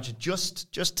Tully Blanchard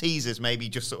just teases, maybe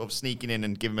just sort of sneaking in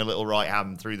and giving him a little right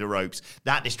hand through the ropes.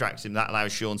 That distracts him. That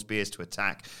allows Sean Spears to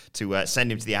attack, to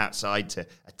send him to the outside, to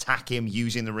attack him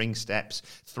using the ring steps,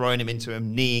 throwing him into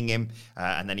him, kneeing him,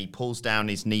 and then he pulls down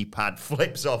his knee pad,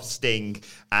 flips off Sting,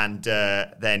 and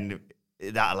then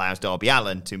that allows Darby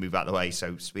Allin to move out of the way.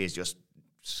 So Spears just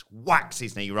whacks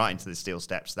his knee right into the steel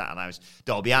steps. That allows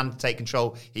Darby Allin to take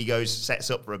control. He sets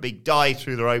up for a big dive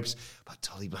through the ropes, but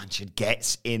Tully Blanchard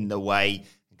gets in the way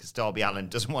because Darby Allin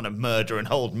doesn't want to murder an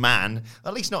old man,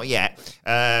 at least not yet.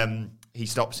 He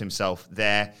stops himself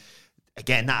there.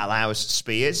 Again, that allows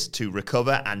Spears to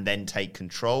recover and then take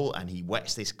control, and he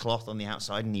wets this cloth on the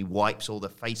outside and he wipes all the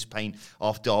face paint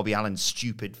off Darby Allin's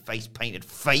stupid face-painted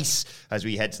face as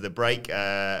we head to the break,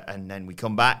 and then we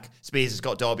come back. Spears has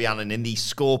got Darby Allin in the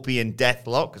Scorpion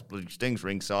Deathlock because Blue Sting's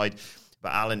ringside,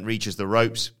 but Allin reaches the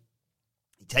ropes.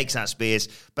 He takes out Spears,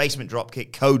 basement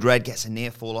dropkick. Code Red gets a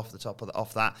near fall off the top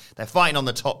off that. They're fighting on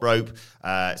the top rope.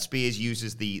 Spears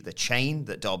uses the chain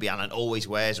that Darby Allin always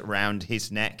wears around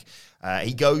his neck.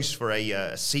 He goes for a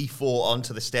C4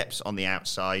 onto the steps on the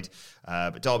outside,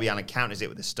 but Darby Allin counters it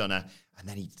with a stunner, and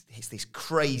then he hits this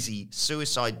crazy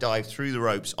suicide dive through the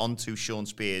ropes onto Sean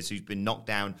Spears, who's been knocked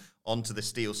down onto the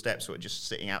steel steps, who are just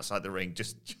sitting outside the ring,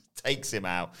 just takes him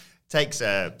out, takes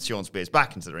Sean Spears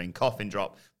back into the ring, coffin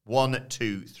drop, 1,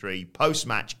 2, 3.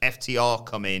 Post-match, FTR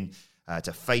come in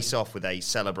to face off with a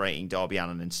celebrating Darby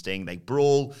Allin and Sting. They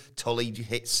brawl. Tully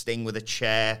hits Sting with a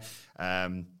chair.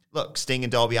 Look, Sting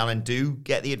and Darby Allin do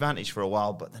get the advantage for a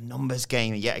while, but the numbers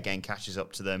game yet again catches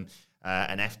up to them.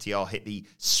 And FTR hit the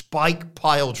spike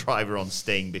pile driver on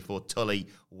Sting before Tully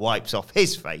wipes off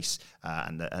his face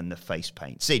and the face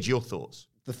paint. Sid, your thoughts?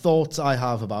 The thoughts I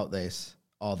have about this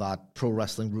are that pro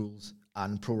wrestling rules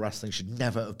and pro wrestling should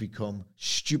never have become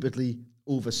stupidly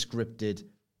over-scripted,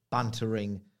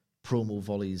 bantering promo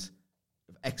volleys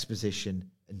of exposition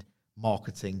and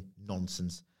marketing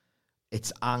nonsense.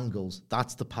 It's angles.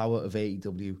 That's the power of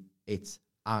AEW. It's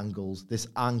angles. This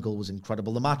angle was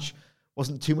incredible. The match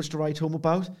wasn't too much to write home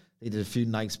about. They did a few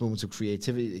nice moments of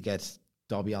creativity to get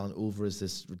Darby Allin over as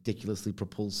this ridiculously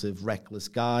propulsive, reckless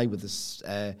guy with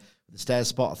the stair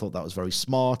spot. I thought that was very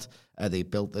smart. They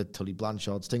built the Tully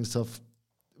Blanchard Sting stuff.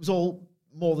 It was all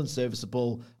more than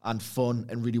serviceable and fun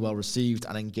and really well received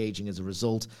and engaging as a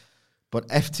result. But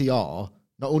FTR,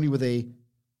 not only were they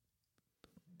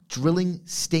drilling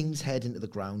Sting's head into the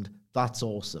ground, that's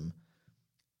awesome.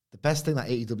 The best thing that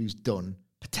AEW's done,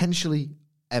 potentially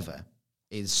ever,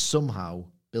 is somehow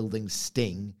building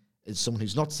Sting as someone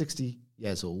who's not 60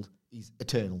 years old. He's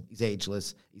eternal. He's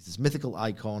ageless. He's this mythical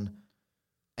icon,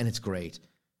 and it's great.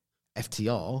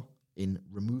 FTR, in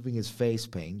removing his face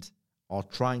paint, are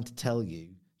trying to tell you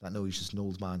that no, he's just an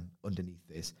old man underneath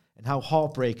this. And how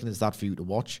heartbreaking is that for you to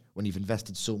watch when you've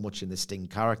invested so much in the Sting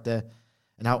character?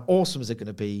 And how awesome is it going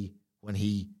to be when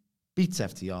he beats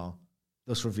FTR,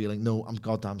 thus revealing, no, I'm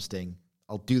goddamn Sting.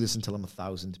 I'll do this until I'm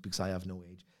 1,000 because I have no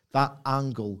age. That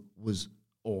angle was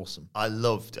awesome. I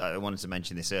wanted to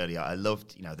mention this earlier, I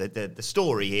loved, the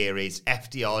story here is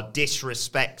FTR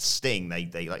disrespects Sting.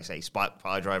 They like say, spike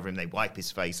pile driver him, they wipe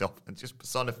his face off, and just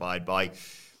personified by,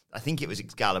 I think it was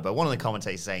Excalibur, one of the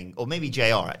commentators saying, or maybe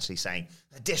JR actually saying,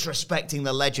 they're disrespecting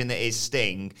the legend that is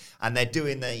Sting, and they're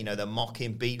doing the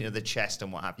mocking beating of the chest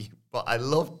and what have you. But I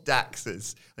love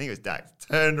Dax's, I think it was Dax,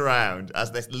 turned around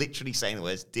as they're literally saying the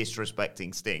words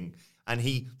disrespecting Sting, and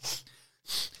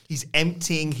he's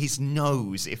emptying his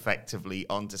nose effectively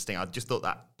onto Sting. I just thought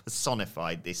that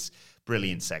personified this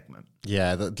brilliant segment.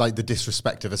 Yeah, the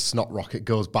disrespect of a snot rocket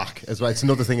goes back as well. It's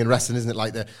another thing in wrestling, isn't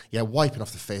it? Wiping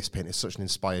off the face paint is such an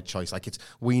inspired choice.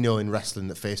 We know in wrestling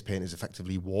that face paint is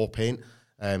effectively war paint.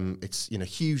 It's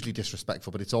hugely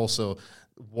disrespectful, but it's also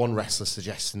one wrestler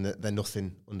suggesting that they're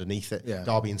nothing underneath it. Yeah.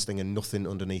 Darby and Sting are nothing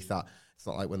underneath that. It's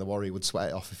not like when the Warrior would sweat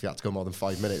it off if he had to go more than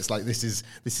 5 minutes. This is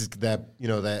their,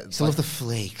 their... Still love the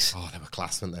flakes. Oh, they were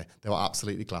class, weren't they? They were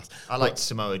absolutely class. I liked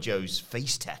Samoa Joe's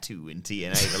face tattoo in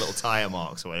TNA, the little tire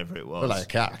marks or whatever it was. Like a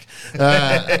cack.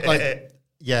 That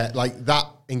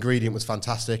ingredient was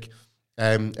fantastic.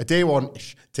 A day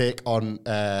one-ish take on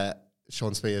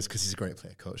Sean Spears, because he's a great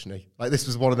player coach, isn't he? This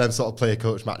was one of them sort of player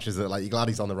coach matches that you're glad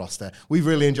he's on the roster. We've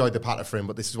really enjoyed the patter for him,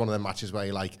 but this is one of them matches where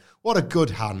you're what a good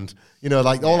hand. All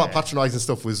that patronising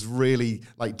stuff was really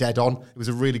dead on. It was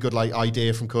a really good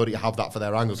idea from Cody to have that for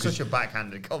their angle. Such a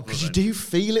backhanded compliment. Because you do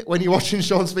feel it when you're watching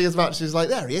Sean Spears matches.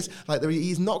 There he is.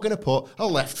 He's not going to put a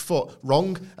left foot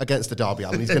wrong against the Darby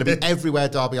Allin. He's going to be everywhere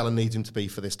Darby Allin needs him to be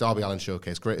for this Darby Allin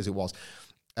showcase, great as it was.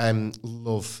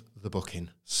 Love the booking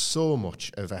so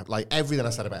much of everything I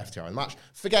said about FTR in the match.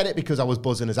 Forget it, because I was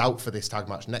buzzing us out for this tag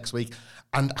match next week,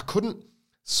 and I couldn't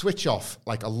switch off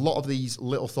a lot of these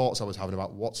little thoughts I was having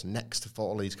about what's next for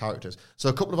all these characters. So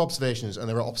a couple of observations, and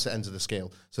they're at opposite ends of the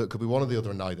scale, so it could be one or the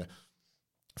other and neither.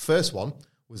 First one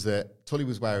was that Tully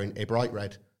was wearing a bright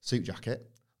red suit jacket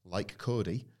like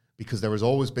Cody, because there has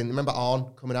always been, remember Arn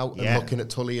coming out and looking at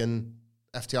Tully and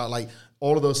FTR,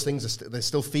 all of those things, there's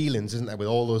still feelings, isn't there, with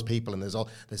all those people, and there's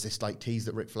this tease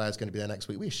that Ric Flair's going to be there next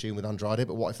week. We assume with Andrade,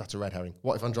 but what if that's a red herring?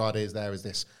 What if Andrade is there as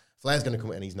this, Flair's going to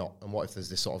come in and he's not, and what if there's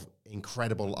this sort of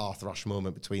incredible Arthur Ashe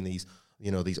moment between these,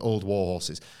 these old war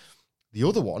horses? The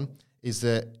other one is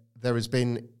that there has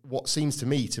been what seems to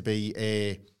me to be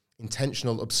a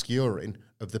intentional obscuring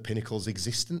of the Pinnacle's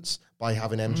existence by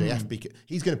having MJF.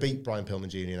 He's going to beat Brian Pillman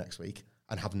Jr. next week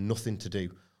and have nothing to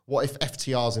do. What if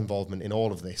FTR's involvement in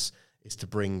all of this is to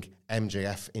bring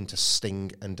MJF into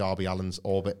Sting and Darby Allin's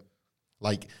orbit?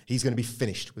 He's going to be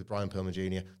finished with Brian Pillman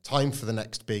Jr. Time for the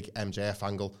next big MJF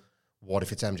angle. What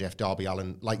if it's MJF, Darby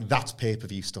Allin? That's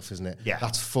pay-per-view stuff, isn't it? Yeah.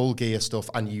 That's full gear stuff,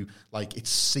 and you, it's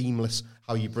seamless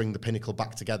how you bring the Pinnacle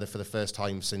back together for the first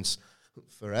time since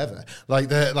forever.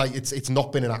 It's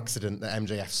not been an accident that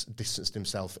MJF's distanced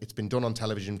himself. It's been done on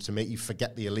television to make you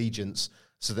forget the allegiance,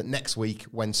 so that next week,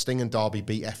 when Sting and Darby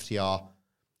beat FTR,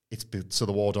 so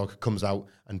the War Dog comes out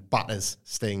and batters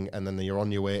Sting, and then you're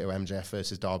on your way to MJF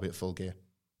versus Darby at Full Gear.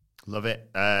 Love it.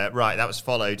 Right, that was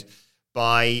followed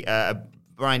by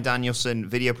Bryan Danielson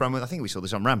video promo. I think we saw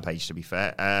this on Rampage, to be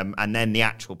fair. And then the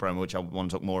actual promo, which I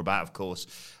want to talk more about, of course,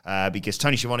 because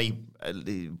Tony Schiavone,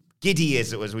 giddy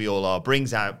as we all are,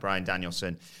 brings out Bryan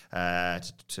Danielson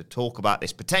to talk about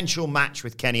this potential match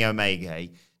with Kenny Omega.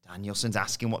 Danielson's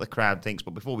asking what the crowd thinks,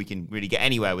 but before we can really get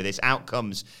anywhere with this, out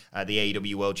comes the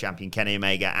AEW World Champion Kenny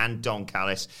Omega and Don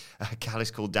Callis.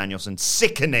 Callis called Danielson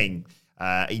sickening.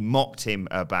 He mocked him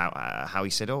about how he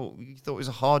said, you thought it was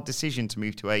a hard decision to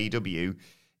move to AEW.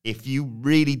 If you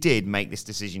really did make this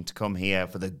decision to come here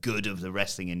for the good of the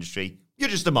wrestling industry, you're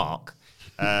just a mark.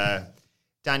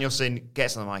 Danielson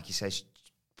gets on the mic. He says,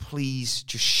 please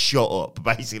just shut up,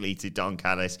 basically, to Don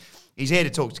Callis. He's here to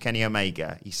talk to Kenny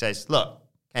Omega. He says, look,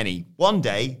 Kenny, one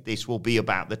day this will be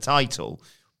about the title,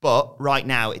 but right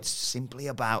now it's simply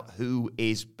about who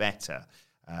is better.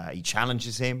 He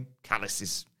challenges him. Callis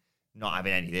is not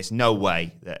having any of this. No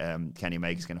way that Kenny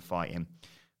Omega's going to fight him.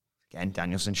 Again,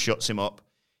 Danielson shuts him up.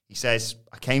 He says,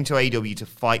 I came to AEW to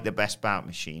fight the best bout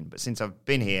machine, but since I've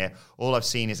been here, all I've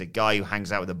seen is a guy who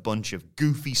hangs out with a bunch of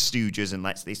goofy stooges and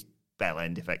lets this bell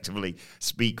end effectively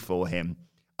speak for him.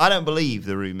 I don't believe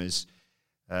the rumours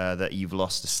that you've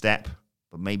lost a step,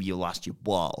 but maybe you lost your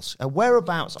balls.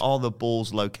 Whereabouts are the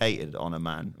balls located on a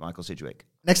man, Michael Sidgwick?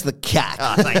 Next to the cat.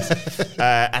 Thanks.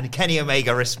 And Kenny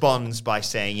Omega responds by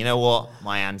saying, you know what?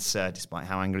 My answer, despite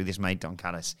how angry this made Don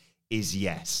Callis, is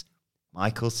yes.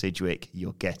 Michael Sidgwick,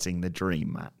 you're getting the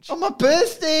dream match. On my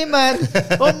birthday, man.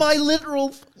 On my literal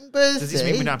birthday. Does this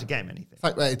mean we don't have to get him anything?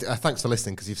 Thanks for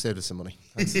listening, because you've saved us some money.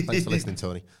 Thanks for listening,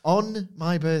 Tony. On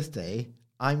my birthday,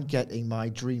 I'm getting my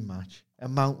dream match. A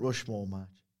Mount Rushmore match.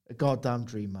 A goddamn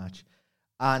dream match.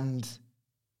 And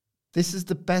this is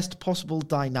the best possible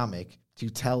dynamic to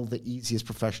tell the easiest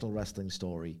professional wrestling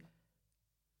story.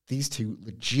 These two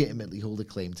legitimately hold a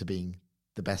claim to being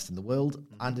the best in the world,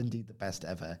 and indeed the best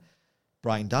ever.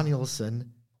 Bryan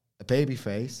Danielson, a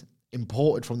babyface,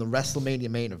 imported from the WrestleMania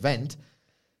main event,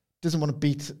 doesn't want to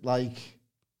beat,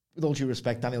 with all due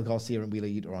respect, Daniel Garcia and Wheeler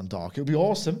Yuta on Dark. It would be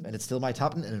awesome, and it still might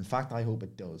happen, and in fact, I hope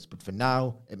it does. But for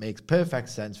now, it makes perfect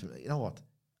sense. For, you know what?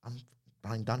 I'm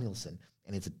Bryan Danielson,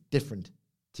 and it's different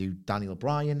to Daniel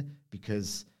Bryan,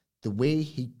 because the way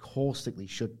he caustically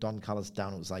shut Don Callis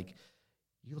down, it was like,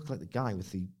 you look like the guy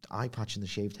with the eye patch and the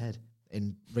shaved head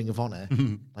in Ring of Honor,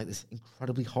 like this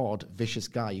incredibly hard, vicious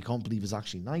guy you can't believe is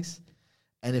actually nice.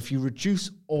 And if you reduce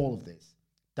all of this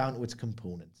down to its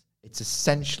components, it's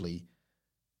essentially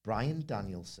Bryan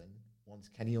Danielson wants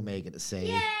Kenny Omega to say,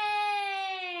 yay!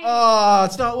 Oh,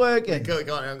 it's not working. I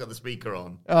haven't got the speaker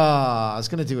on. Oh, I was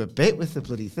going to do a bit with the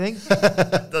bloody thing.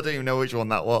 I don't even know which one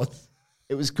that was.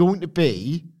 It was going to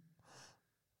be,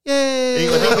 yay!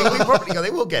 We probably got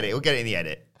it. We'll get it. We'll get it in the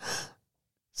edit.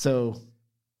 So,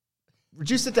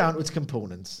 reduce it down to its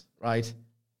components, right?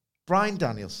 Bryan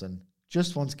Danielson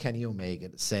just wants Kenny Omega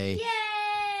to say, yay!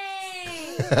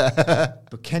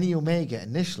 But Kenny Omega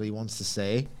initially wants to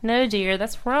say, no, dear,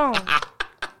 that's wrong.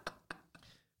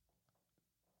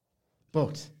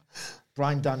 But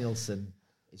Bryan Danielson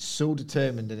is so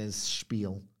determined in his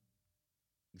spiel.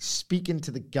 He's speaking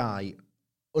to the guy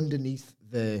underneath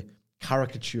the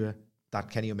caricature that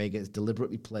Kenny Omega is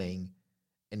deliberately playing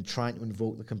and trying to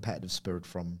invoke the competitive spirit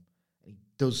from. And he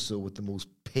does so with the most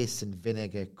piss and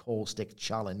vinegar caustic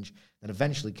challenge. And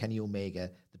eventually Kenny Omega,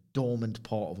 the dormant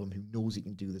part of him who knows he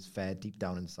can do this fair deep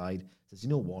down inside, says, you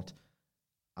know what?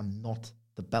 I'm not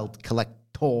the belt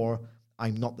collector.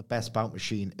 I'm not the best bout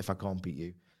machine if I can't beat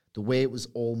you. The way it was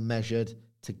all measured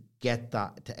to get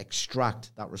that, to extract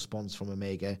that response from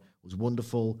Omega was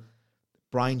wonderful.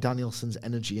 Bryan Danielson's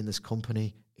energy in this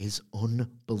company is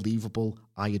unbelievable.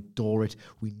 I adore it.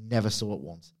 We never saw it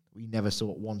once. We never saw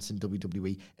it once in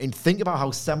WWE. And think about how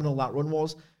seminal that run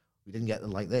was. We didn't get it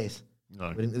like this.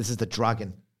 No. This is the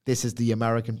Dragon. This is the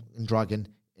American Dragon.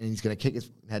 And he's going to kick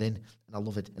his head in. And I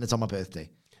love it. And it's on my birthday.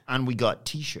 And we got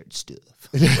T-shirt stuff.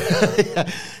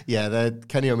 Yeah, the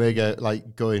Kenny Omega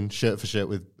going shirt for shirt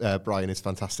with Bryan is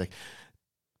fantastic.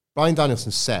 Bryan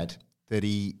Danielson said that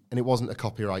and it wasn't a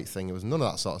copyright thing, it was none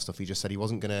of that sort of stuff. He just said he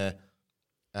wasn't going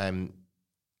to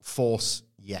force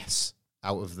yes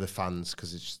out of the fans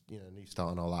because it's just, new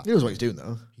start and all that. He knows what he's doing,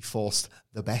 though. He forced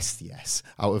the best yes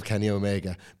out of Kenny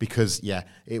Omega because,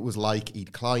 it was like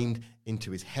he'd climbed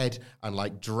into his head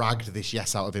and dragged this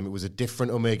yes out of him. It was a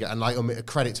different Omega, and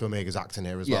credit to Omega's acting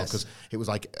here as well, because it was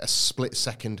like a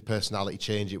split-second personality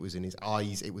change. It was in his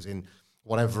eyes. It was in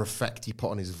whatever effect he put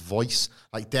on his voice.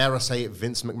 Dare I say it,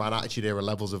 Vince McMahon Attitude Era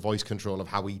levels of voice control of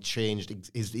how he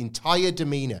changed his entire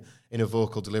demeanor in a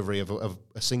vocal delivery of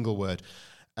a single word.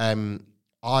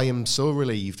 I am so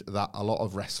relieved that a lot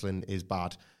of wrestling is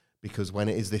bad because when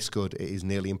it is this good, it is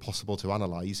nearly impossible to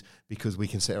analyse, because we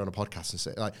can sit here on a podcast and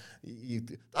say, like,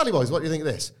 Dally Boys, what do you think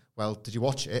of this? Well, did you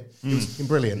watch it? It was fucking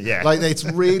brilliant. Yeah. Like, it's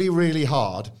really, really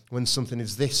hard when something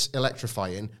is this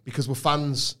electrifying, because we're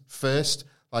fans first.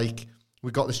 Like,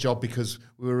 we got this job because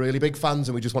we were really big fans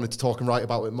and we just wanted to talk and write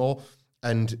about it more.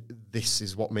 And this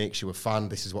is what makes you a fan.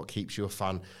 This is what keeps you a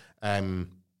fan.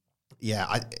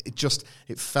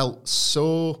 It felt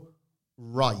so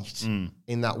right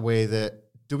in that way that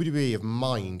WWE have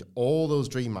mined all those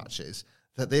dream matches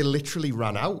that they literally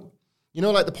ran out. You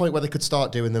know, like the point where they could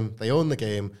start doing them. They owned the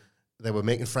game. They were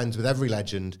making friends with every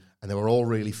legend, and they were all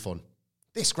really fun.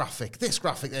 This graphic,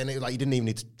 and it, like, you didn't even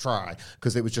need to try,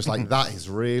 because it was just like, that is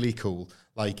really cool.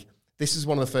 Like, this is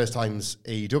one of the first times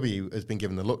AEW has been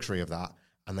given the luxury of that,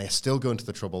 and they're still going to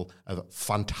the trouble of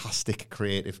fantastic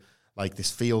creative. Like,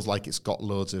 this feels like it's got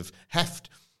loads of heft.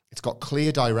 It's got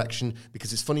clear direction,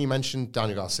 because it's funny you mentioned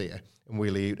Daniel Garcia and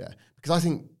Wheeler Yuta, because I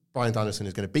think Bryan Danielson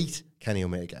is going to beat Kenny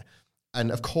Omega.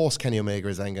 And of course, Kenny Omega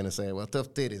is then going to say, well,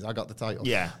 tough titties, I got the title.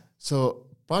 Yeah. So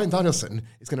Bryan Danielson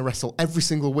is going to wrestle every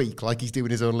single week like he's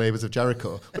doing his own Labours of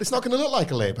Jericho. But it's not going to look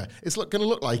like a labour. It's going to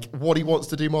look like what he wants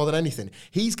to do more than anything.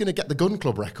 He's going to get the Gun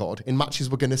Club record in matches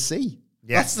we're going to see.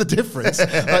 Yeah. That's the difference.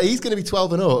 Like, he's going to be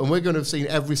 12-0, and we're going to have seen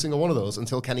every single one of those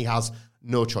until Kenny has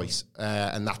no choice.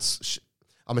 And that's,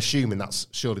 I'm assuming that's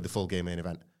surely the full game main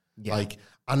event. Yeah. Like,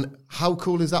 and how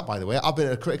cool is that, by the way? I've been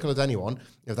as critical as anyone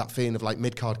of that feeling of like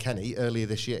mid-card Kenny earlier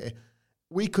this year.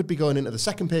 We could be going into the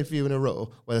second pay-per-view in a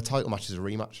row where the title match is a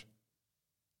rematch.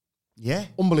 Yeah.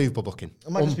 Unbelievable booking.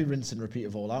 It might just be rinse and repeat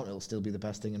of All Out. It'll still be the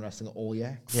best thing in wrestling all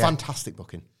year. Yeah. Fantastic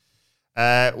booking.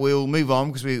 We'll move on,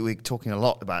 because we're talking a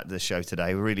lot about the show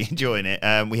today. We're really enjoying it.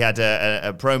 We had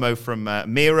a promo from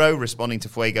Miro responding to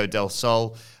Fuego del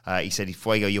Sol. He said,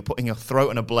 Fuego, you're putting your throat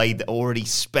on a blade that already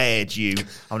spared you.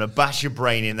 I'm going to bash your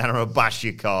brain in, then I'm going to bash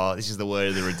your car. This is the word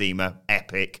of the Redeemer.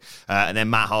 Epic. And then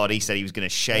Matt Hardy said he was going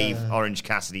to shave Orange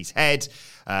Cassidy's head.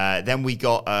 Then we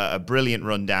got a brilliant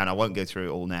rundown. I won't go through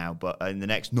it all now, but in the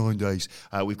next 9 days,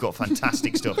 we've got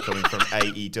fantastic stuff coming from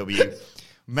AEW.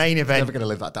 Main event. Never going to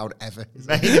live that down ever.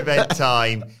 Main event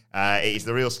time. It is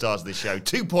the real stars of the show.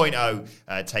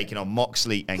 2.0 taking on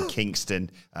Moxley and Kingston,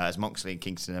 as Moxley and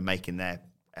Kingston are making their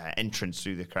entrance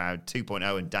through the crowd.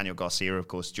 2.0 and Daniel Garcia, of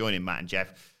course, joining Matt and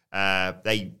Jeff.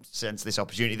 They sense this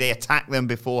opportunity. They attack them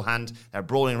beforehand. They're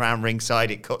brawling around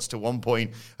ringside. It cuts to one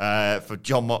point for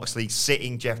Jon Moxley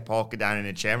sitting Jeff Parker down in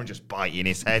a chair and just biting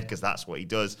his head, because that's what he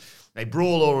does. They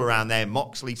brawl all around there.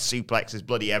 Moxley suplexes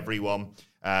bloody everyone.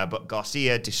 But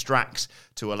Garcia distracts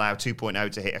to allow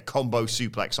 2.0 to hit a combo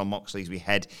suplex on Moxley as we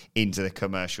head into the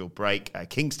commercial break.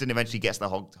 Kingston eventually gets the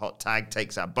hot tag,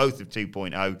 takes out both of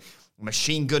 2.0.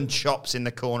 Machine gun chops in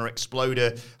the corner,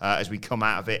 exploder as we come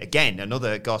out of it. Again,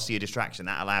 another Garcia distraction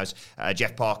that allows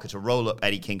Jeff Parker to roll up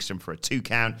Eddie Kingston for a 2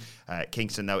 count.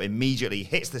 Kingston, though, immediately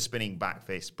hits the spinning back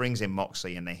fist, brings in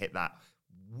Moxley, and they hit that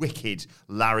wicked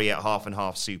lariat half and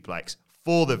half suplex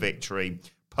for the victory.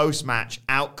 Post-match,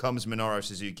 out comes Minoru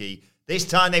Suzuki. This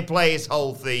time they play his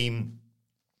whole theme.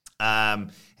 And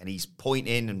he's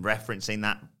pointing and referencing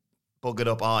that buggered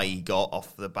up eye he got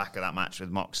off the back of that match with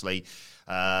Moxley.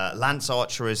 Lance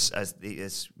Archer, as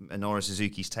Minoru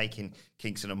Suzuki's taking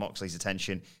Kingston and Moxley's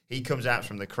attention, he comes out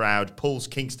from the crowd, pulls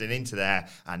Kingston into there,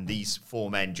 and these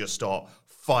 4 men just start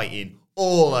fighting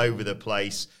all over the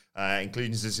place,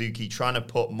 including Suzuki trying to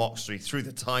put Moxley through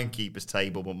the timekeeper's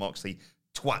table, but Moxley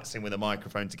twats him with a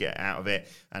microphone to get out of it.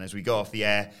 And as we go off the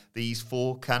air, these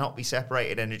 4 cannot be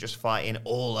separated and are just fighting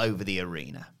all over the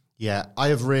arena. Yeah, I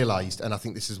have realised, and I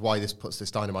think this is why this puts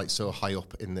this Dynamite so high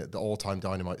up in the all-time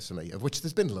Dynamites for me, of which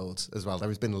there's been loads as well. There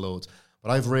has been loads.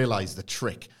 But I've realised the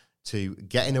trick to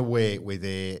getting away with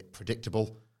a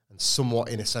predictable and somewhat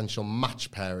inessential match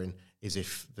pairing is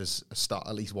if there's a star,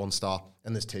 at least 1 star,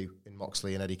 and there's 2 in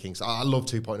Moxley and Eddie Kingston. I love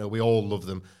 2.0. We all love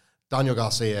them. Daniel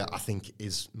Garcia, I think,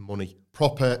 is money.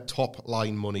 Proper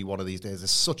top-line money one of these days.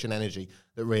 There's such an energy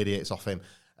that radiates off him.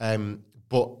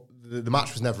 But the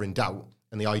match was never in doubt,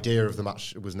 and the idea of the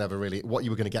match was never really... What you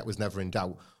were going to get was never in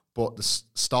doubt. But the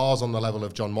stars on the level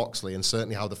of Jon Moxley, and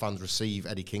certainly how the fans receive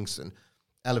Eddie Kingston,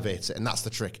 elevates it, and that's the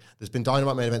trick. There's been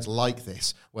Dynamite main events like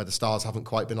this, where the stars haven't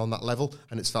quite been on that level,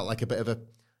 and it's felt like a bit of a...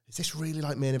 Is this really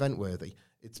like main event worthy?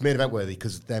 It's main event worthy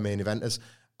because they're main eventers,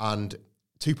 and...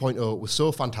 2.0 was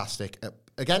so fantastic,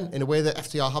 again, in a way that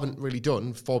FTR haven't really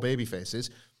done for babyfaces,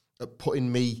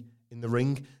 putting me in the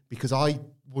ring, because I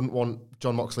wouldn't want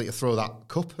Jon Moxley to throw that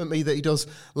cup at me that he does,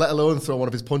 let alone throw one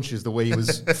of his punches the way he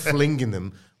was flinging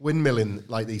them, windmilling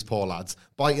like these poor lads,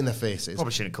 biting their faces.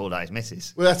 Probably shouldn't have called out his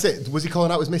missus. Well, that's it. Was he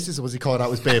calling out his missus or was he calling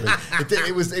out his baby?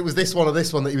 It was this one or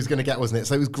this one that he was going to get, wasn't it?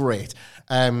 So it was great.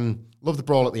 Loved the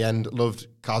brawl at the end. Loved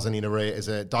Kaz and Ina Ray as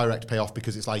a direct payoff,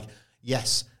 because it's like,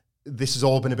 yes, this has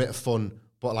all been a bit of fun,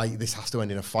 but like this has to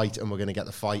end in a fight, and we're going to get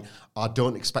the fight. I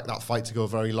don't expect that fight to go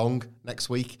very long next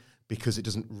week, because it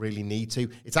doesn't really need to.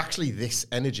 It's actually this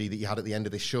energy that you had at the end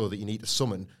of this show that you need to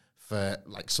summon for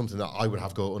like something that I would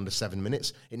have go under 7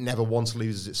 minutes. It never once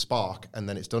loses its spark, and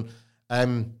then it's done.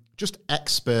 Just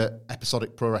expert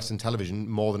episodic pro wrestling television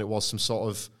more than it was some sort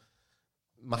of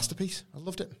masterpiece. I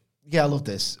loved it. Yeah, I love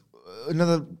this.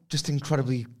 Another just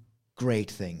incredibly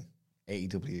great thing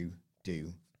AEW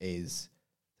do is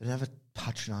they never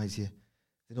patronise you.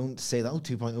 They don't say that,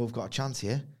 2.0 have got a chance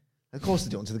here. Of course they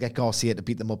don't, until they get Garcia to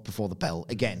beat them up before the bell,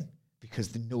 again, because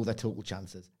they know their total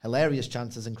chances. Hilarious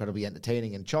chances, incredibly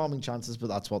entertaining and charming chances, but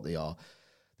that's what they are.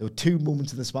 There were 2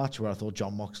 moments in this match where I thought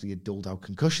Jon Moxley had doled out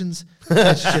concussions.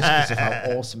 That's just because of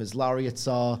how awesome his lariats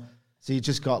are. So you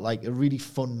just got like a really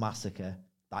fun massacre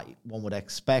that one would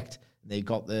expect. They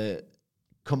got the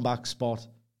comeback spot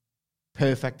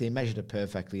perfect. They measured it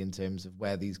perfectly in terms of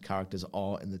where these characters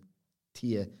are in the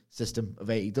tier system of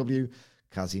AEW.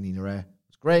 Kaz and Ina Ray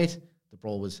was great. The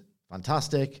brawl was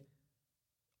fantastic.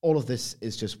 All of this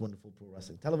is just wonderful pro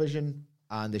wrestling television,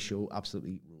 and the show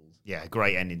absolutely rules. Yeah,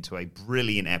 great ending to a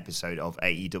brilliant episode of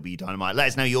AEW Dynamite. Let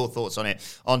us know your thoughts on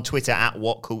it on Twitter at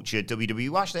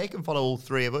WhatCultureWW. Actually, you can follow all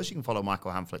 3 of us. You can follow Michael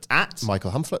Hamflett at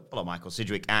Michael Hamflett. Follow Michael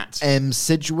Sidgwick at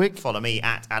Sidgwick. Follow me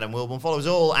at Adam Wilborn. Follow us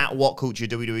all at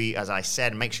WhatCultureWW. As I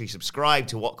said, make sure you subscribe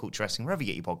to What Culture Wrestling, wherever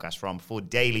you get your podcasts from, for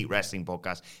daily wrestling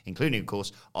podcasts, including, of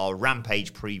course, our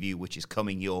Rampage preview, which is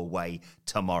coming your way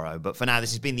tomorrow. But for now, this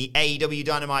has been the AEW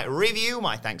Dynamite review.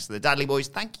 My thanks to the Dudley Boys.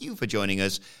 Thank you for joining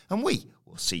us, and we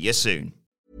will see you soon.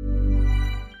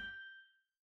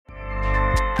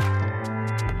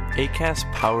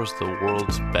 Acast powers the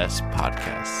world's best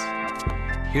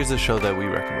podcasts. Here's a show that we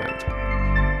recommend.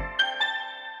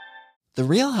 The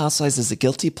Real Housewives is a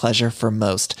guilty pleasure for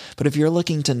most, but if you're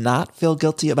looking to not feel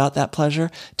guilty about that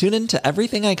pleasure, tune in to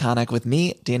Everything Iconic with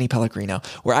me, Danny Pellegrino,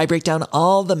 where I break down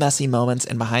all the messy moments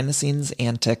and behind-the-scenes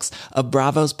antics of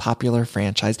Bravo's popular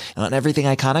franchise. And on Everything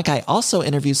Iconic, I also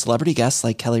interview celebrity guests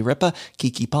like Kelly Ripa,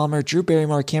 Keke Palmer, Drew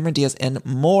Barrymore, Cameron Diaz, and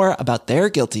more about their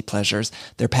guilty pleasures,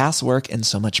 their past work, and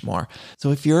so much more.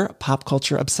 So if you're pop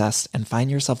culture obsessed and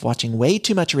find yourself watching way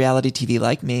too much reality TV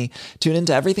like me, tune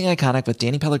into Everything Iconic with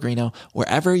Danny Pellegrino,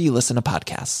 wherever you listen to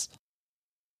podcasts.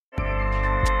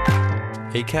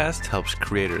 Acast helps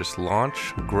creators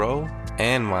launch, grow,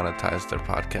 and monetize their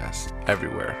podcasts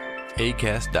everywhere.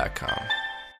 Acast.com.